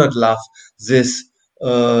I do not love this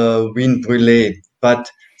Vin Brûlé,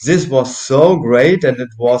 but this was so great, and it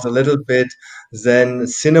was a little bit then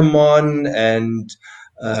cinnamon and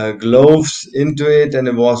cloves into it, and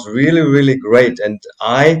it was really, really great. And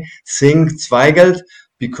I think Zweigelt,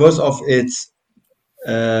 because of its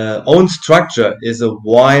own structure, is a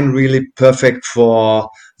wine really perfect for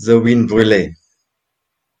the Vin Brûlé.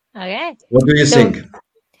 Okay. What do you think?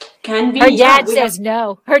 Can be. Her dad says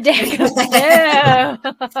no. Her dad goes no.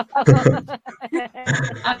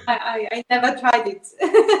 I never tried it.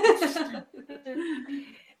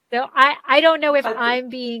 So I don't know if I'm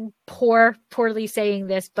being poorly saying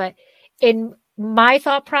this, but in my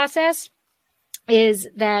thought process is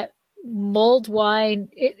that mulled wine,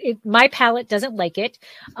 my palate doesn't like it.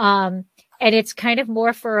 And it's kind of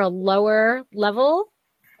more for a lower level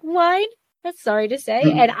wine. That's sorry to say.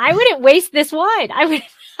 And I wouldn't waste this wine. I wouldn't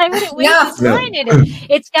waste this wine in it.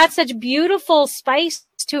 It's got such beautiful spice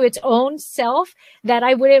to its own self that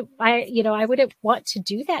I wouldn't want to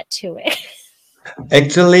do that to it.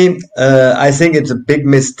 Actually, I think it's a big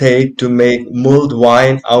mistake to make mulled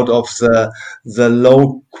wine out of the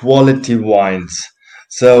low quality wines.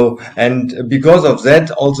 So, and because of that,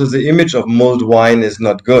 also the image of mulled wine is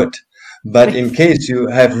not good. But in case you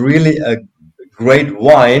have really a great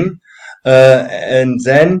wine, and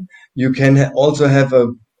then you can also have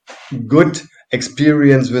a good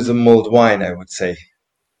experience with a mulled wine, I would say.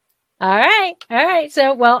 All right.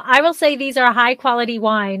 So, well, I will say these are high quality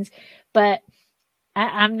wines, but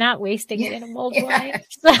I'm not wasting it in a mulled wine.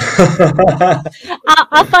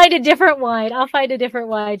 I'll find a different wine. I'll find a different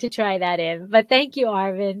wine to try that in. But thank you,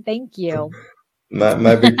 Arvin. Thank you.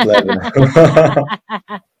 My big pleasure.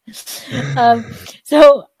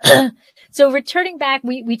 So returning back,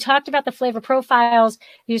 we talked about the flavor profiles.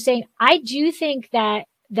 You're saying, I do think that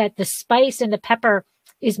the spice and the pepper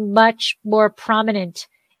is much more prominent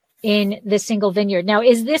in the single vineyard. Now,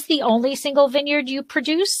 is this the only single vineyard you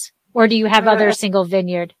produce, or do you have other single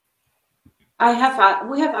vineyard? We have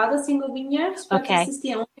other single vineyards, but this is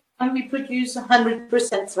the only one we produce 100%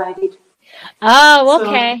 Zweigelt. Oh,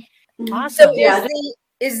 okay. So, awesome. So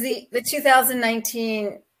is the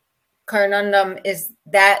 2019 Carnundum, is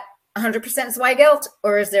that 100% Zweigelt,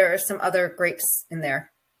 or is there some other grapes in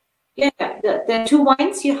there? Yeah, the two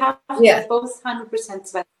wines you have, they're both 100%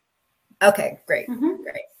 Zweigelt. Okay, great,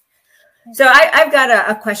 great. So I've got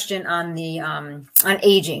a question on the on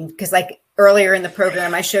aging, because like earlier in the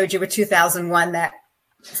program I showed you a 2001 that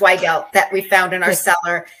Zweigelt that we found in our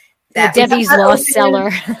cellar. That Debbie's lost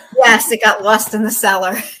cellar. Yes, it got lost in the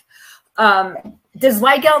cellar. Does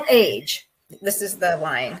Zweigelt age? This is the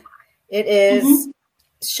wine. It is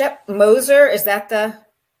Shep Moser. Is that the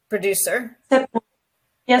producer?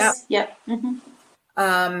 Yes. Yeah.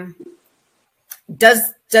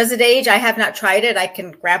 Does it age? I have not tried it. I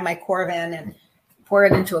can grab my Corvin and pour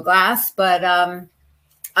it into a glass, but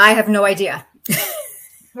I have no idea.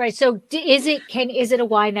 Right. So is it a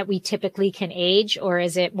wine that we typically can age, or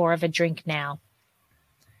is it more of a drink now?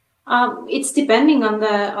 It's depending on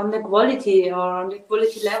the quality or on the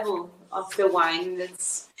quality level of the wine.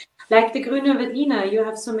 It's like the Grüner Veltliner. You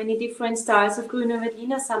have so many different styles of Grüner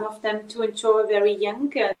Veltliner. Some of them to enjoy very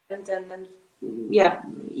young and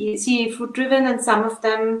easy fruit driven, and some of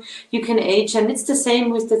them you can age, and it's the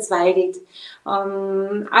same with the Zweigelt.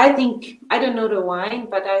 I think, I don't know the wine,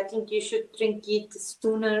 but I think you should drink it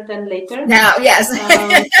sooner than later. Now, yes.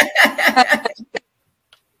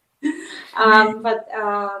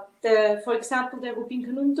 For example, the Rubin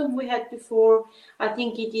Carnuntum we had before, I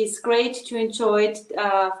think it is great to enjoy it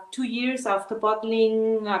 2 years after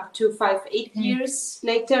bottling, up to 8 years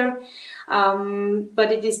later.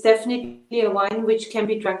 But it is definitely a wine which can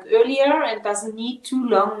be drunk earlier and doesn't need too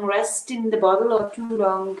long rest in the bottle or too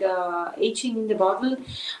long aging in the bottle.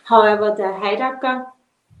 However, the Heidacker,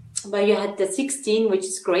 where you had the 16, which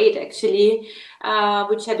is great actually,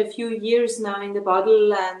 which had a few years now in the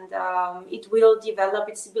bottle, and it will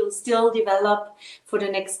still develop for the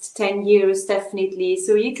next 10 years definitely.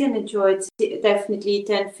 So you can enjoy it definitely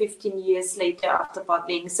 10-15 years later after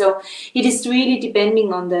bottling. So it is really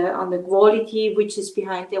depending on the quality which is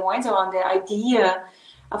behind the wines, or on the idea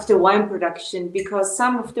of the wine production, because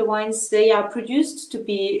some of the wines, they are produced to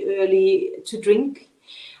be early to drink,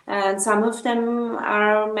 and some of them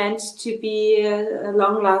are meant to be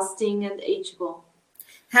long-lasting and ageable.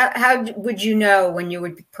 How would you know when you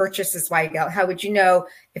would purchase this wine? How would you know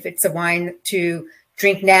if it's a wine to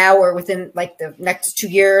drink now or within like the next 2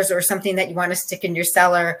 years, or something that you want to stick in your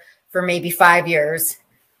cellar for maybe 5 years?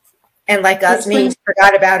 And like us, me,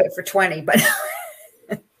 forgot about it for 20, but...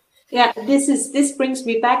 Yeah, this brings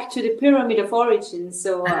me back to the pyramid of origin.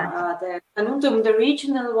 So the Carnuntum, the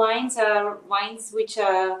regional wines are wines which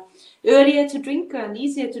are earlier to drink and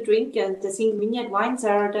easier to drink, and the single vineyard wines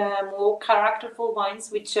are the more characterful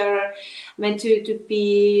wines which are meant to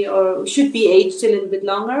be, or should be, aged a little bit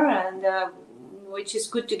longer, and which is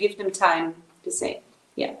good to give them time to say.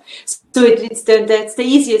 Yeah, so that's the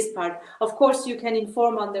easiest part. Of course, you can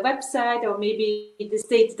inform on the website, or maybe it is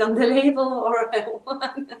stated on the label,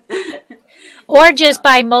 or just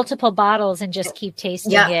buy multiple bottles and just keep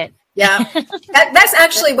tasting it. Yeah, that's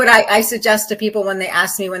actually what I suggest to people when they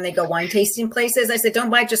ask me when they go wine tasting places. I said, don't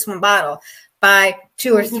buy just one bottle, buy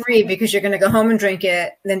 2 or 3, because you're going to go home and drink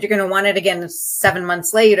it, and then you're going to want it again 7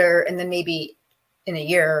 months later, and then maybe in a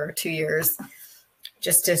year or 2 years,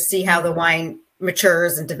 just to see how the wine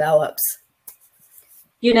matures and develops.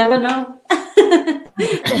 You never know.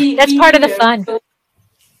 That's part of the fun.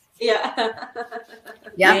 Yeah.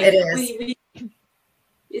 Yeah, it is.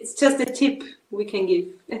 It's just a tip we can give.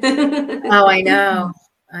 Oh, I know.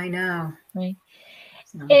 Right.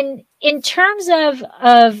 In terms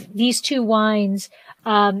of these two wines,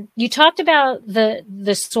 you talked about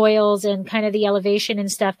the soils and kind of the elevation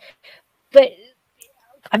and stuff, but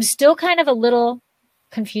I'm still kind of a little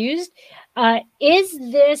confused. Is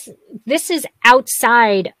this is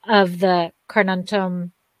outside of the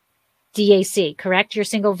Carnuntum DAC, correct? Your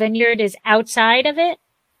single vineyard is outside of it?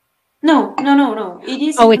 No. It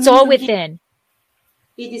is. Oh, it's all within.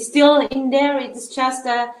 It is still in there. It is just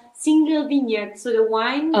a single vineyard. So the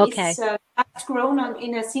wine is grown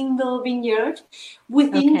in a single vineyard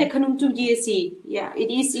within the Carnuntum DAC. Yeah, it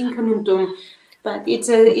is in Carnuntum, but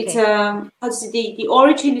the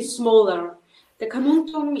origin is smaller. The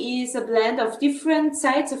Carnuntum is a blend of different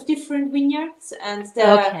sites of different vineyards, and the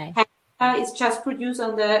Heidacker is just produced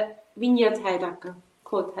on the vineyard Heidacker,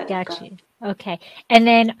 called Heidacker. Gotcha. Okay. And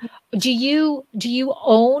then do you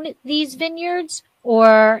own these vineyards,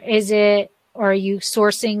 or are you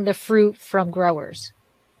sourcing the fruit from growers?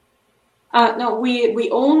 No, we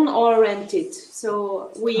own or rent it. So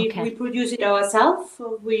we produce it ourselves.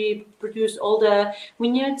 We produce all the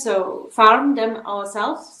vineyards, so farm them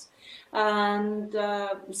ourselves. And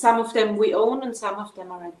some of them we own and some of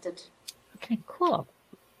them are rented. Okay, cool.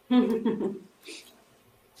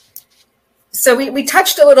 So we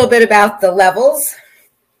touched a little bit about the levels,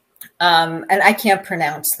 and I can't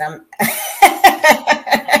pronounce them.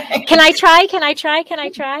 Can I try?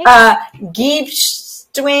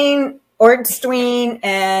 Giebstwein, Ortstwein,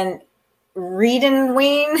 and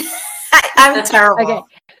Riedenwein. I'm terrible. Okay, all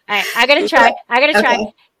right, I gotta try.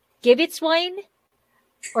 Okay. Giebstwein,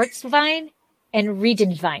 Ortstwein, and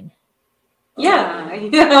Riedenwein. Yeah,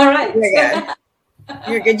 all right.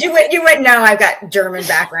 You're good. You wouldn't know I've got German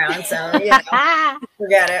background, so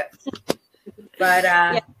forget it. But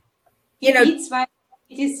Gebietswein,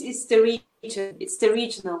 it's the region. It's the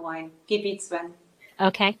regional wine, Gebietswein.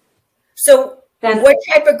 Okay. So what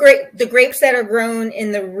type of the grapes that are grown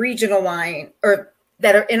in the regional wine, or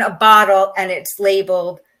that are in a bottle and it's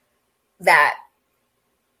labeled that,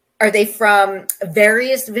 are they from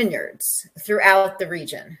various vineyards throughout the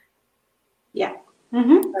region? Yeah.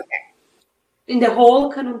 Mm-hmm. Okay. In the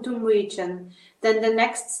whole Carnuntum region. Then the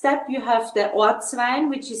next step, you have the Ortswein,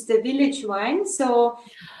 which is the village wine. So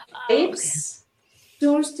grapes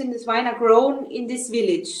sourced in this wine are grown in this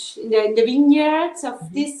village, in the vineyards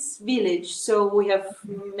of this village. So we have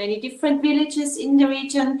many different villages in the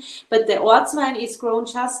region, but the Ortswein is grown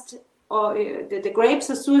the grapes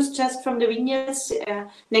are sourced just from the vineyards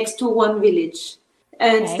next to one village.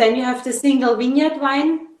 And then you have the single vineyard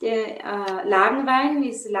wine. The Lagenwein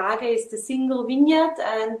is Lage is the single vineyard,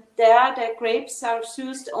 and there the grapes are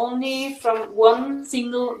sourced only from one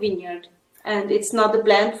single vineyard. And it's not a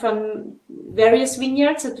blend from various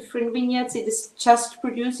vineyards or different vineyards. It is just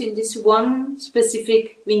produced in this one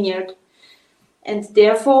specific vineyard. And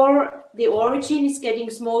therefore, the origin is getting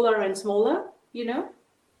smaller and smaller, you know.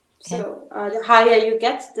 Okay. So the higher you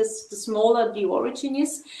get, the smaller the origin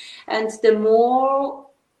is. And the more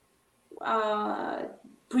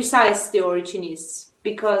precise the origin is.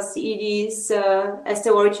 Because it is, as the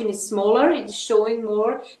origin is smaller, it is showing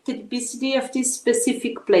more typicity of this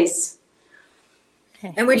specific place.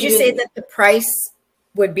 And would you say that the price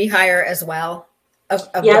would be higher as well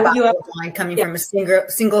of the bottle of wine coming from a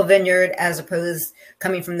single vineyard as opposed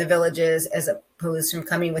coming from the villages as opposed from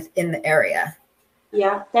coming within the area?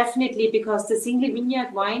 Yeah, definitely, because the single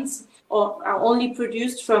vineyard wines are only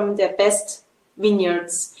produced from the best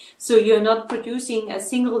vineyards. So you're not producing a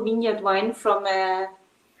single vineyard wine from a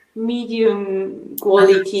medium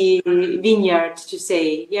quality vineyard, to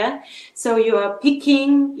say, yeah. So you are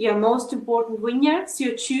picking your most important vineyards,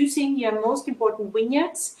 you're choosing your most important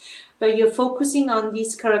vineyards, but you're focusing on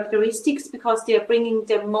these characteristics because they are bringing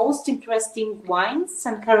the most interesting wines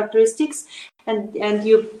and characteristics, and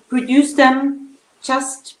you produce them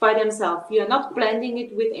just by themselves. You're not blending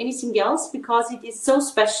it with anything else because it is so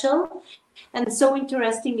special and so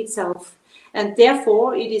interesting itself. And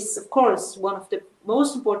therefore, it is, of course, one of the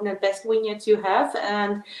most important and best vineyards you have.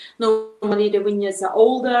 And normally the vineyards are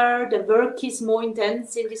older, the work is more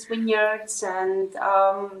intense in these vineyards, and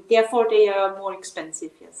therefore they are more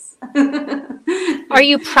expensive, yes. Are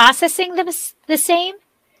you processing them the same?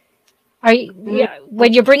 Are you,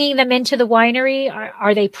 when you're bringing them into the winery,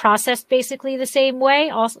 are they processed basically the same way,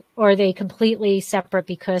 also, or are they completely separate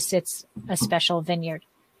because it's a special vineyard?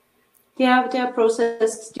 They are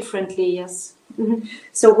processed differently, yes.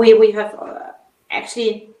 So we have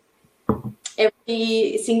actually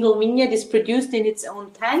every single vineyard is produced in its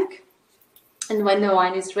own tank, and when the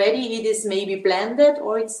wine is ready, it is maybe blended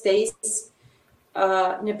or it stays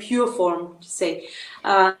in a pure form, to say.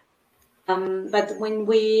 But when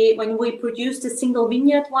we produce the single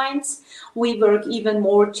vineyard wines, we work even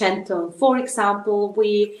more gentle. For example,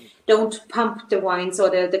 we don't pump the wines or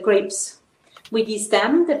the grapes. We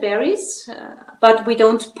destem the berries, but we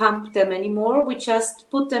don't pump them anymore. We just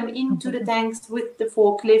put them into the tanks with the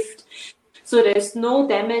forklift. So there's no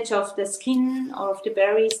damage of the skin or of the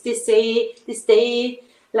berries. They stay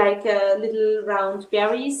like little round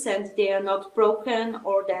berries, and they are not broken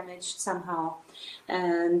or damaged somehow.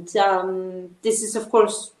 And this is, of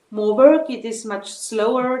course, more work. It is much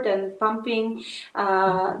slower than pumping.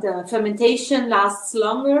 The fermentation lasts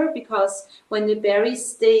longer because when the berries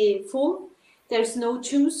stay full, there's no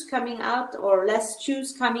juice coming out or less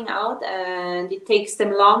juice coming out, and it takes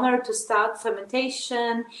them longer to start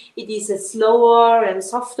fermentation. It is a slower and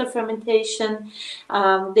softer fermentation.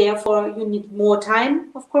 Therefore, you need more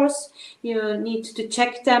time, of course. You need to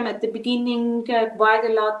check them at the beginning quite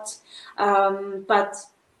a lot. But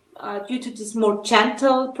due to this more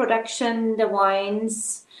gentle production, the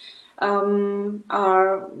wines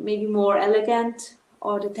are maybe more elegant,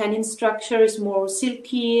 or the tannin structure is more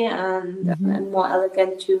silky and more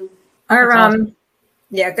elegant too.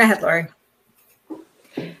 Yeah, go ahead, Lori.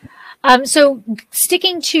 So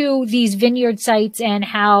sticking to these vineyard sites and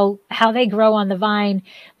how they grow on the vine,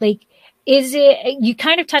 like, is it, you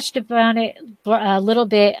kind of touched upon it a little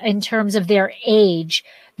bit in terms of their age,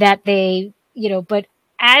 that they, but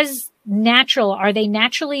as natural, are they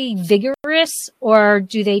naturally vigorous, or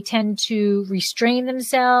do they tend to restrain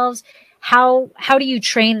themselves? How do you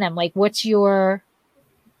train them? Like, what's your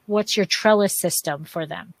trellis system for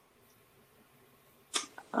them?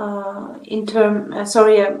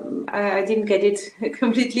 Sorry, I didn't get it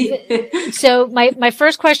completely. So my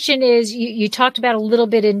first question is, you talked about a little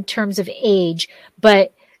bit in terms of age,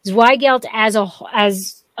 but Zweigelt as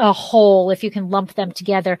a whole, if you can lump them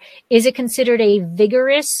together, is it considered a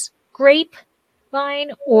vigorous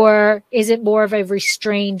grapevine, or is it more of a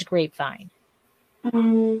restrained grapevine?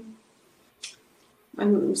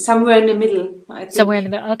 Somewhere in the middle, I think. Somewhere in the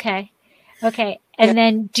middle. Okay. And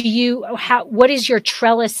then what is your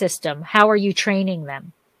trellis system? How are you training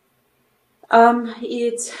them?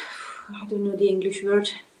 It's, I don't know the English word.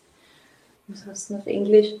 That's not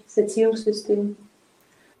English. Erziehungssystem.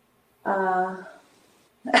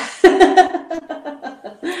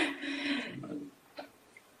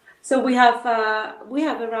 So we have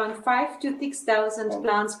around 5,000 to 6,000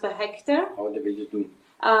 plants per hectare. How will you do?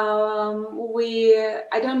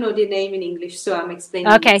 I don't know the name in English, so I'm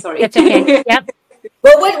explaining. Okay, Sorry. that's okay. Yep.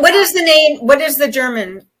 Well, what is the name? What is the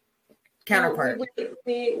German counterpart?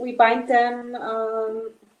 We bind them.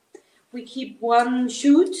 We keep one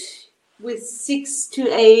shoot with 6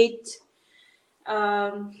 to 8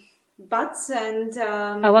 butts, and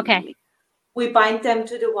okay. we bind them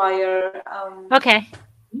to the wire. Okay.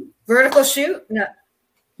 Vertical shoot? No,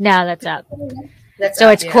 that's up. that's So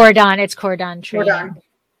up, it's yeah. cordon. It's cordon training. Cordon.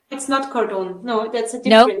 It's not cordon. No, that's a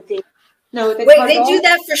different thing. No, the Wait, cordon, they do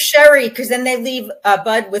that for sherry because then they leave a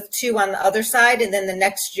bud with 2 on the other side, and then the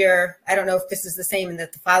next year, I don't know if this is the same, and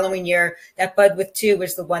that the following year, that bud with 2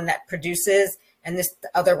 was the one that produces, and the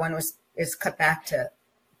other one is cut back to.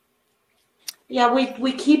 Yeah,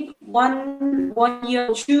 we keep one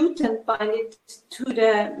year shoot and bind it to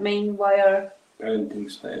the main wire.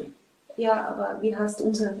 Parenting-Style. Ja, aber wie heißt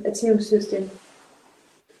unser Erziehungssystem?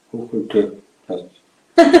 Hochkultur passt.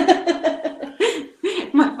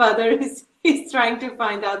 My father is trying to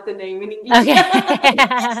find out the name in English. Okay.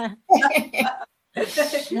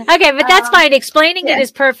 Okay, but that's fine. Explaining it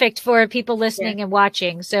is perfect for people listening and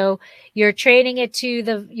watching. So you're training it to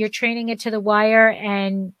the wire,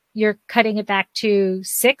 and you're cutting it back to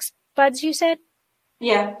 6 buds, you said?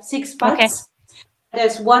 Yeah, 6 buds. Okay.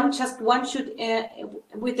 There's just one shoot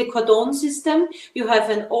with the cordon system. You have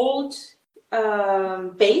an old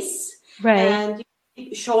base, Right. and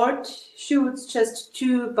short shoots, just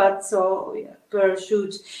 2 buds per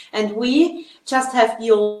shoot. And we just have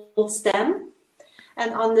the old stem.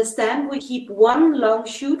 And on the stem, we keep one long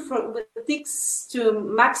shoot with 6 to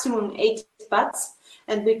maximum 8 buds.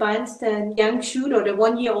 And we bind the young shoot or the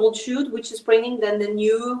 1-year-old shoot, which is bringing then the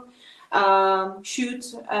new shoot.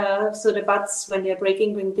 So the buds, when they're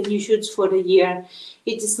breaking, bring the new shoots for the year.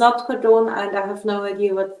 It is not cordon, and I have no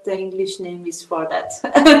idea what the English name is for that.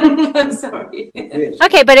 I'm sorry.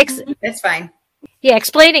 Okay, but That's fine. yeah,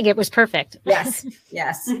 explaining it was perfect. Yes,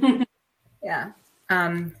 yes, yeah.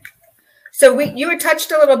 So you were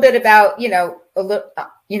touched a little bit about in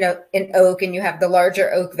oak, and you have the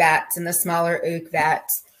larger oak vats and the smaller oak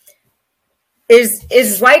vats. Is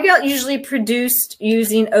Zweigelt usually produced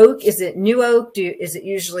using oak? Is it new oak? Is it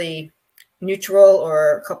usually neutral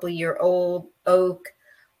or a couple year old oak?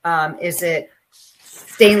 Is it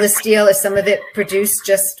stainless steel? Is some of it produced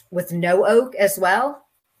just with no oak as well?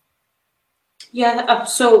 Yeah,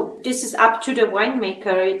 so this is up to the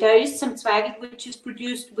winemaker. There is some Zweigelt which is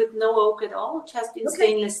produced with no oak at all, just in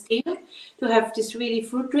stainless steel, to have this really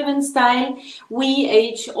fruit-driven style. We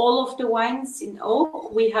age all of the wines in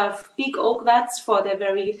oak. We have big oak vats for the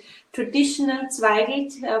very traditional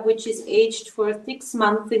Zweigelt, which is aged for 6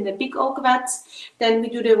 months in the big oak vats. Then we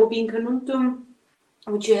do the Rubin Carnuntum,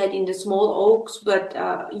 which you had in the small oaks, but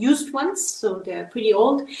used ones, so they're pretty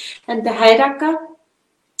old. And the Heidacker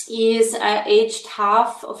is aged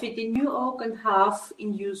half of it in new oak and half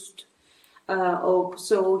in used oak.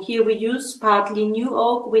 So here we use partly new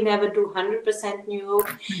oak. We never do 100% new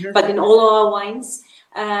oak, but in all our wines.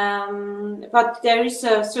 But there is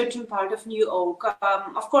a certain part of new oak.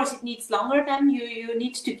 Of course, it needs longer than you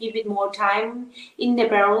need to give it more time in the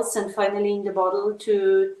barrels and finally in the bottle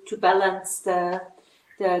to balance the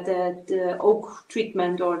oak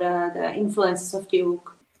treatment or the influences of the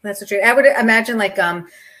oak. That's true. I would imagine like a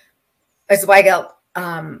Zweigelt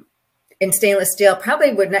in stainless steel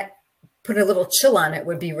probably would not put a little chill on it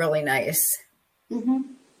would be really nice. Mm-hmm.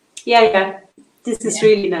 Yeah. This is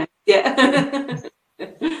really nice. Yeah.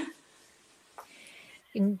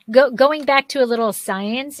 Going back to a little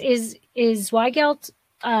science, is Zweigelt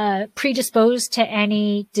predisposed to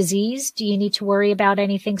any disease? Do you need to worry about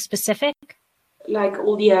anything specific? Like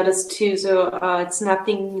all the others too, so it's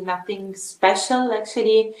nothing special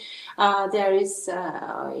actually. There is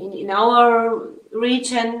in our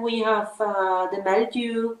region we have the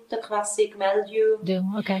mildew, the classic mildew,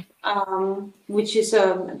 Okay. Which is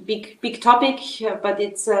a big topic, but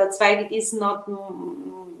it's Zweigelt is not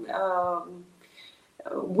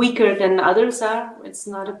weaker than others are. It's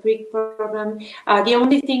not a big problem. The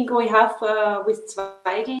only thing we have with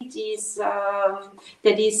Zweigelt is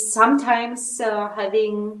that is sometimes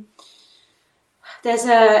there's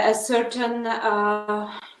a certain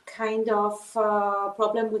kind of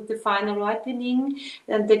problem with the final ripening,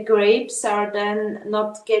 and the grapes are then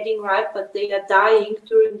not getting ripe, but they are dying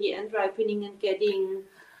during the end ripening and getting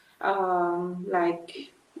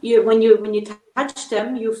when you touch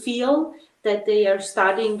them, you feel that they are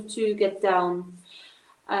starting to get down,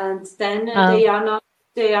 and then they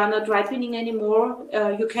are not ripening anymore.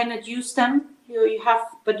 You cannot use them.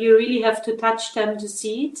 But you really have to touch them to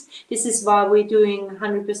see it. This is why we're doing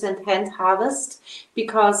 100% hand harvest,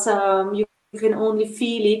 because you can only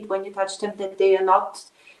feel it when you touch them that they are not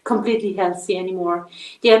completely healthy anymore.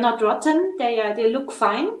 They are not rotten. They look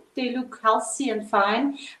fine. They look healthy and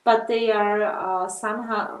fine, but they are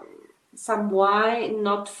somewhat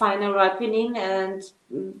not final ripening and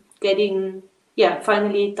getting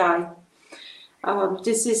finally die.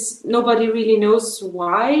 This is, nobody really knows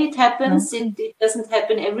why it happens. Okay. It doesn't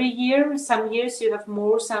happen every year. Some years you have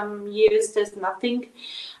more, some years there's nothing.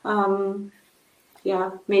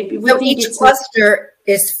 Maybe we So think each it's cluster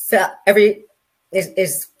is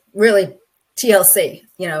really TLC.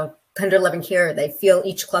 You know, Thunder Loving Cure. They feel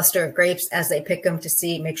each cluster of grapes as they pick them to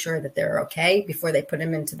make sure that they're okay before they put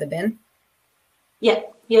them into the bin. Yeah.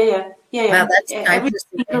 Wow, that's Every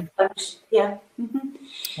interesting. bunch. Yeah. Mm-hmm.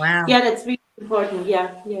 Wow. Yeah, that's really important.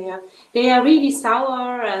 Yeah. They are really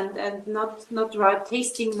sour and not ripe,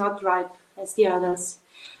 tasting not ripe as the others.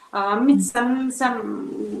 It's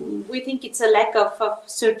some we think it's a lack of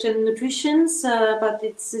certain nutritions, but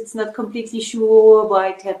it's not completely sure why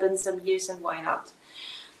it happens some years and why not.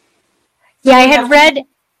 Yeah, I had read.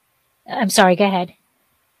 I'm sorry. Go ahead.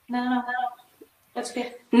 No, that's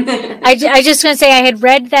good. I just going to say I had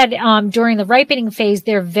read that during the ripening phase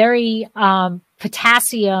they're very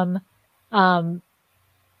potassium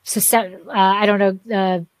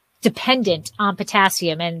dependent on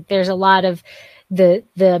potassium, and there's a lot of the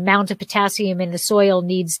amount of potassium in the soil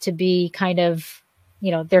needs to be kind of,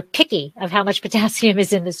 they're picky of how much potassium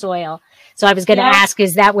is in the soil. So I was going to ask,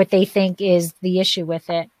 is that what they think is the issue with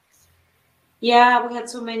it? Yeah, we had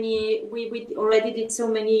so many, we already did so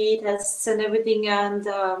many tests and everything, and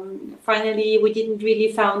finally we didn't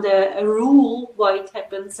really found a rule why it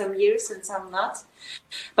happens some years and some not.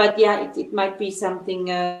 But yeah, it might be something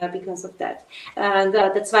because of that. And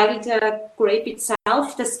the Zweigelt grape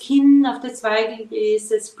itself, the skin of the Zweigelt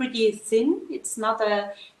is pretty thin. It's not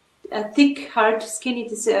a thick, hard skin.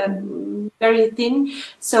 It is very thin.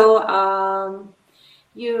 So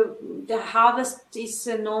the harvest is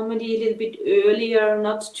normally a little bit earlier,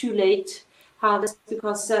 not too late harvest,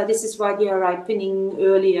 because this is why they are ripening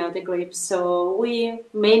earlier, the grapes. So we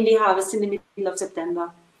mainly harvest in the middle of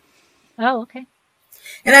September. Oh, okay.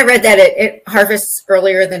 And I read that it harvests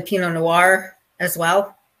earlier than Pinot Noir as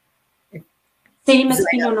well. Same as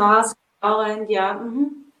Pinot Noir, and yeah. Mm-hmm.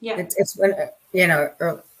 Yeah. It's when,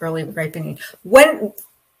 early ripening. When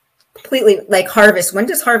completely like harvest, when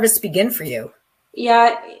does harvest begin for you?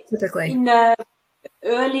 Yeah, typically in the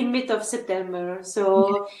early mid of September.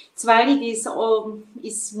 So Zweigelt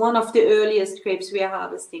is one of the earliest grapes we are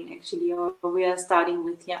harvesting, actually, or we are starting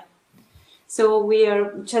with. Yeah. So we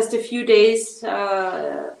are just a few days,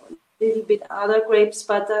 a little bit other grapes,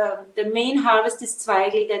 but the main harvest is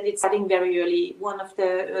Zweigelt, and it's starting very early. One of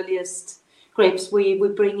the earliest grapes we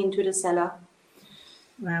bring into the cellar.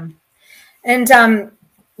 Wow. And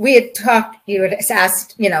we had talked, you had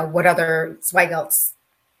asked, what other Zweigelts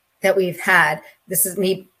that we've had. This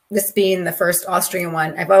being the first Austrian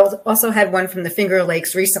one. I've also had one from the Finger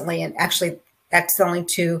Lakes recently, and actually that's the only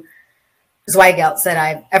two Zweigelts that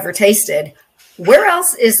I've ever tasted. Where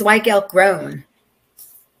else is Zweigelt grown?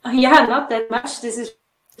 Yeah, not that much. This is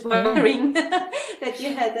wondering that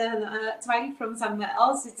you had a Zweigelt from somewhere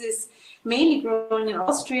else. It is mainly grown in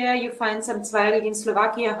Austria. You find some Zweigelt in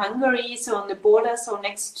Slovakia, Hungary, so on the border, so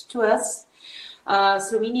next to us.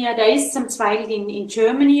 Slovenia, there is some Zweigelt in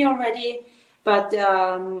Germany already, but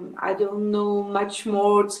I don't know much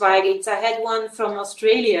more Zweigelts. I had one from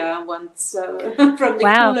Australia once, from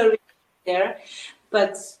the cooler there,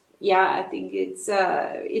 but yeah, I think it's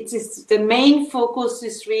the main focus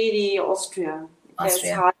is really Austria.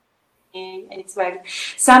 And it's like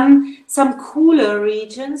some cooler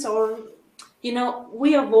regions, or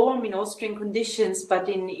we are warm in Austrian conditions, but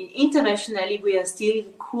internationally we are still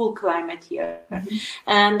cool climate here. Mm-hmm.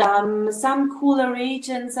 And some cooler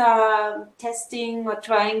regions are testing or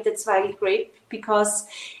trying the Zweigelt grape because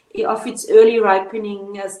of its early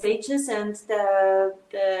ripening stages and the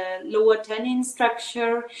lower tannin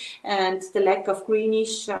structure and the lack of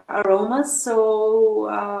greenish aromas. So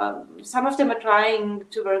some of them are trying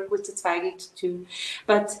to work with the Zweigelt too.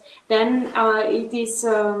 But then it is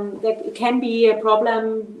that can be a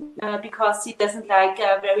problem because it doesn't like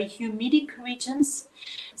very humidic regions.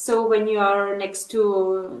 So when you are next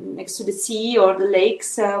to the sea or the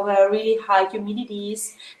lakes where really high humidity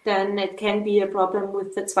is, then it can be a problem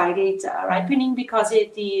with the Zweigelt ripening because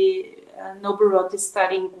the noble rot is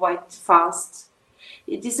starting quite fast.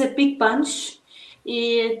 It is a big bunch.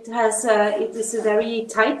 It is a very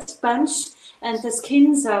tight bunch, and the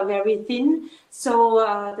skins are very thin. So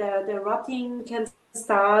the rotting can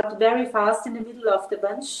start very fast in the middle of the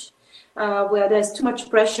bunch. where there's too much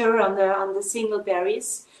pressure on the single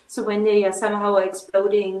berries. So when they are somehow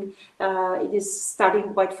exploding, it is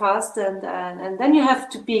starting quite fast, and then you have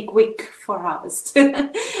to be quick for harvest. So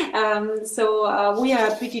we are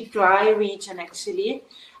a pretty dry region actually,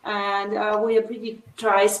 and we are pretty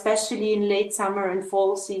dry, especially in late summer and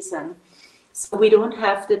fall season. So we don't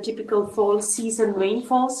have the typical fall season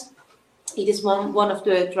rainfalls. It is one of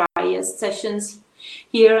the driest sessions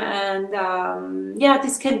here, and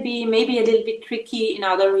this can be maybe a little bit tricky in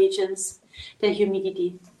other regions, the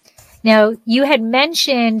humidity. Now, you had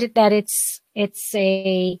mentioned that it's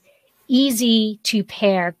a easy to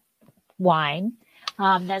pair wine.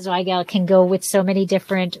 That Zweigelt can go with so many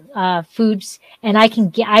different foods, and I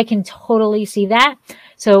can totally see that.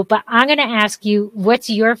 So, but I'm going to ask you, what's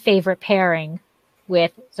your favorite pairing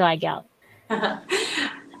with Zweigelt?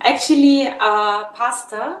 Actually,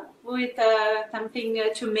 pasta with something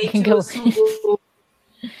tomato soup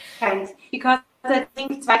kind, because I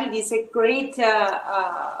think Zweigelt is a great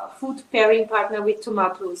food pairing partner with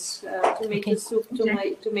tomatoes, tomato soup,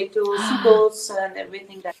 tomato soups, and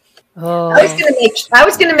everything that. Oh, I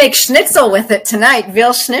was gonna make schnitzel with it tonight,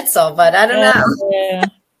 veal schnitzel, but I don't know. Yeah.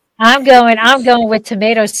 I'm going with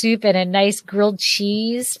tomato soup and a nice grilled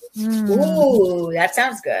cheese. Ooh, that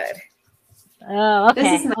sounds good. Oh, okay.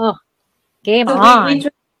 This is nice. Oh, game So on.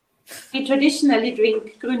 we traditionally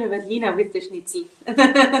drink Grüne Veltliner with the schnitzel.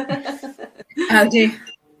 How do you?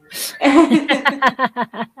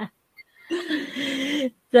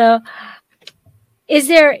 So, is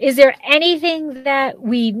there anything that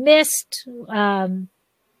we missed? That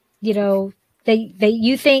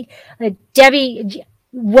you think, Debbie?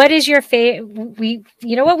 What is your favorite?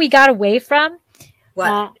 What we got away from?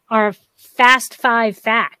 What? Our fast 5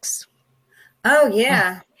 facts. Oh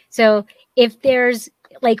yeah. So if there's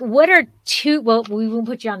what are two? Well, we won't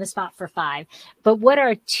put you on the spot for 5, but what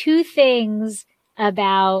are 2 things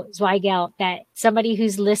about Zweigelt that somebody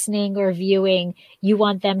who's listening or viewing, you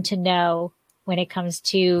want them to know when it comes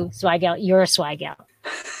to Zweigelt, your Zweigelt?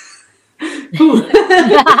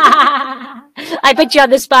 I put you on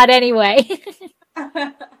the spot anyway.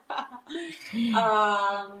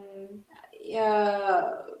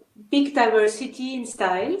 Big diversity in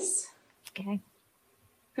styles. Okay.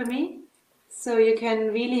 For me. So you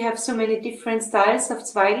can really have so many different styles of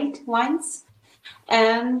Zweigelt wines,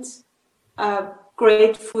 and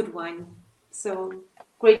great food wine. So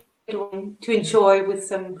great wine to enjoy with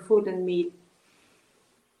some food and meal.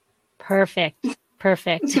 Perfect.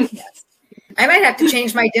 I might have to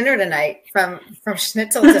change my dinner tonight from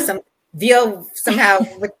schnitzel to some veal somehow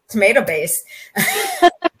with tomato base.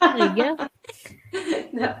 There you go.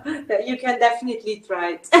 No, you can definitely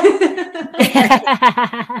try it.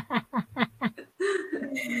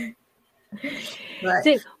 Right.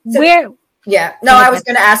 So where? Yeah. No, I was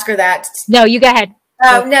going to ask her that. No, you go ahead.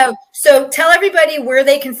 Oh, no. So tell everybody where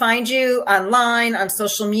they can find you online, on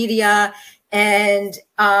social media, and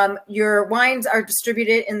your wines are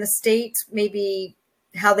distributed in the States, maybe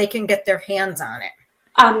how they can get their hands on it.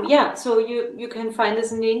 So you can find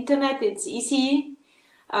us on the internet. It's easy.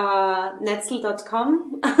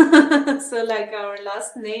 Netzel.com. So like our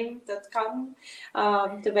last name.com.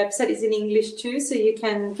 The website is in English too, so you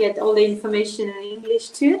can get all the information in English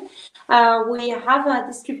too. We have a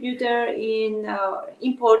distributor in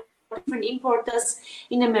different importers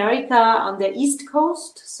in America on the East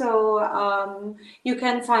Coast. So you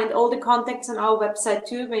can find all the contacts on our website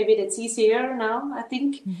too. Maybe that's easier now, I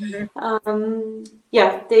think. Mm-hmm.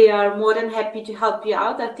 They are more than happy to help you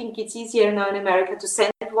out. I think it's easier now in America to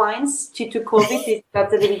send wines due to COVID. It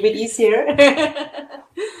got a little bit easier.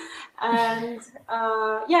 And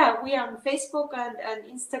we are on Facebook and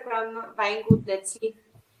Instagram. Weingut Netzel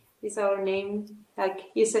is our name. Like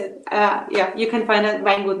you said, you can find out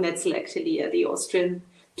Weingut Netzel, actually, the Austrian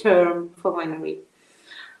term for winery.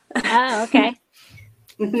 Oh, okay.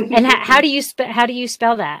 And how do you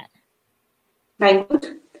spell that?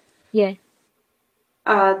 Weingut. Yeah.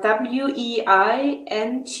 Weingut.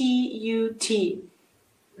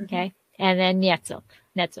 Okay, and then Netzel.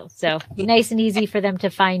 So nice and easy for them to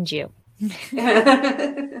find you.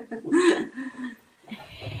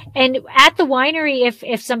 And at the winery,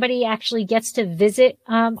 if somebody actually gets to visit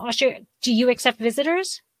Austria, do you accept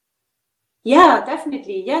visitors? Yeah,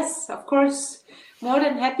 definitely. Yes, of course. More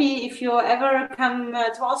than happy if you ever come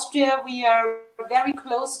to Austria. We are very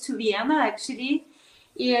close to Vienna, actually.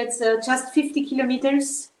 It's just 50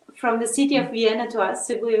 kilometers from the city of Vienna to us,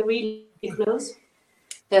 so we're really close.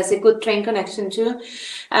 There's a good train connection too.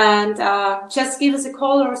 And just give us a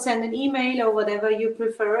call or send an email or whatever you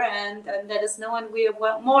prefer, and let us know. And we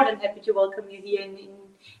are more than happy to welcome you here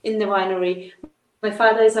in the winery. My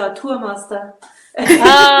father is our tour master.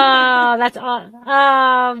 Oh, that's all.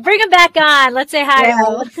 Oh, bring him back on. Let's say hi.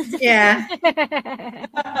 Yeah.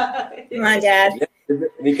 Come on, Dad. Yes,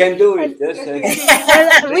 we can do it. Yes,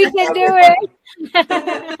 We can do it.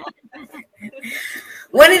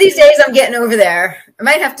 One of these days I'm getting over there. I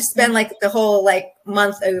might have to spend like the whole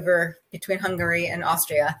month over between Hungary and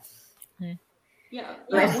Austria. Yeah,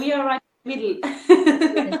 we are right in the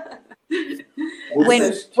middle.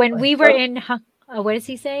 When we were in, what is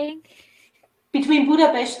he saying? Between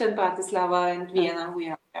Budapest and Bratislava and Vienna, we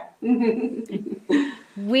are there.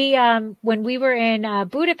 When we were in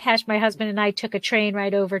Budapest, my husband and I took a train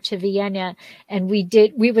right over to Vienna, and we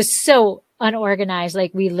was so unorganized.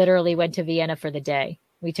 Like, we literally went to Vienna for the day.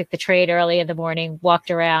 We took the train early in the morning,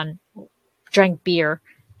 walked around, drank beer,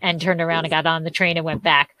 and turned around and got on the train and went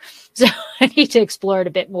back. So I need to explore it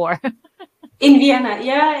a bit more. In Vienna,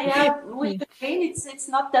 yeah. With the train, it's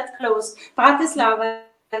not that close. Bratislava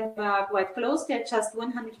are quite close. They're just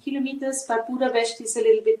 100 kilometers, but Budapest is a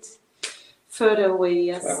little bit further away.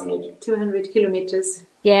 Yes, 200 kilometers.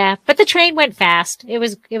 Yeah, but the train went fast. It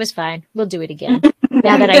was fine. We'll do it again.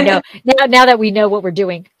 Now that I know, now that we know what we're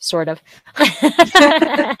doing, sort of.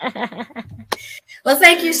 Well,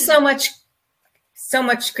 thank you so much,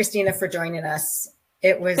 Christina, for joining us.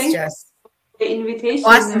 It was just the invitation.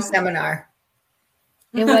 Awesome seminar.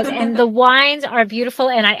 It was, and the wines are beautiful.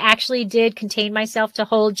 And I actually did contain myself to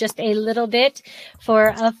hold just a little bit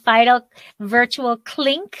for a final virtual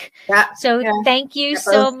clink. Yeah, so thank you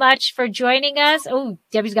so much for joining us. Oh,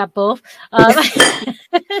 Debbie's got both.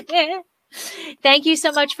 Thank you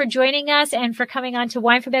so much for joining us and for coming on to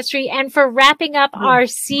Wine for Best-Street and for wrapping up our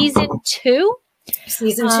season 2.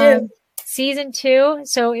 Season 2.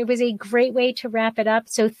 So it was a great way to wrap it up.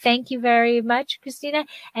 So thank you very much, Christina.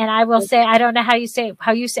 And I will say, I don't know how you say,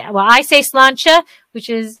 well, I say sláinte, which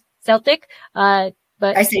is Celtic, but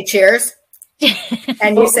I say cheers.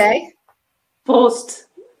 And you say? Prost.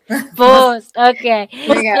 Prost. Okay.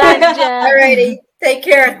 All righty. Take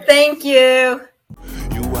care. Thank you.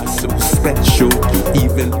 You are so special,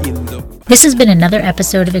 even in the... This has been another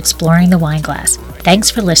episode of Exploring the Wine Glass. Thanks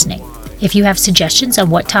for listening. If you have suggestions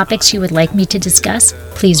on what topics you would like me to discuss,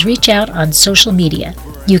 please reach out on social media.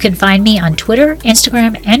 You can find me on Twitter,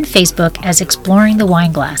 Instagram, and Facebook as Exploring the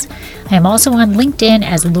Wine Glass. I am also on LinkedIn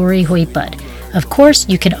as Lori Hoyt-Budd. Of course,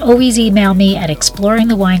 you can always email me at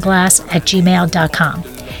exploringthewineglass@gmail.com.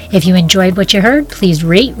 If you enjoyed what you heard, please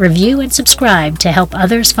rate, review, and subscribe to help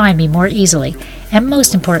others find me more easily. And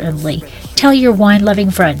most importantly, tell your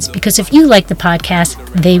wine-loving friends, because if you like the podcast,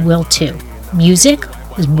 they will too. Music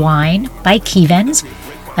is Wine by Keyvens.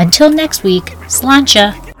 Until next week,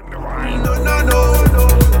 sláinte.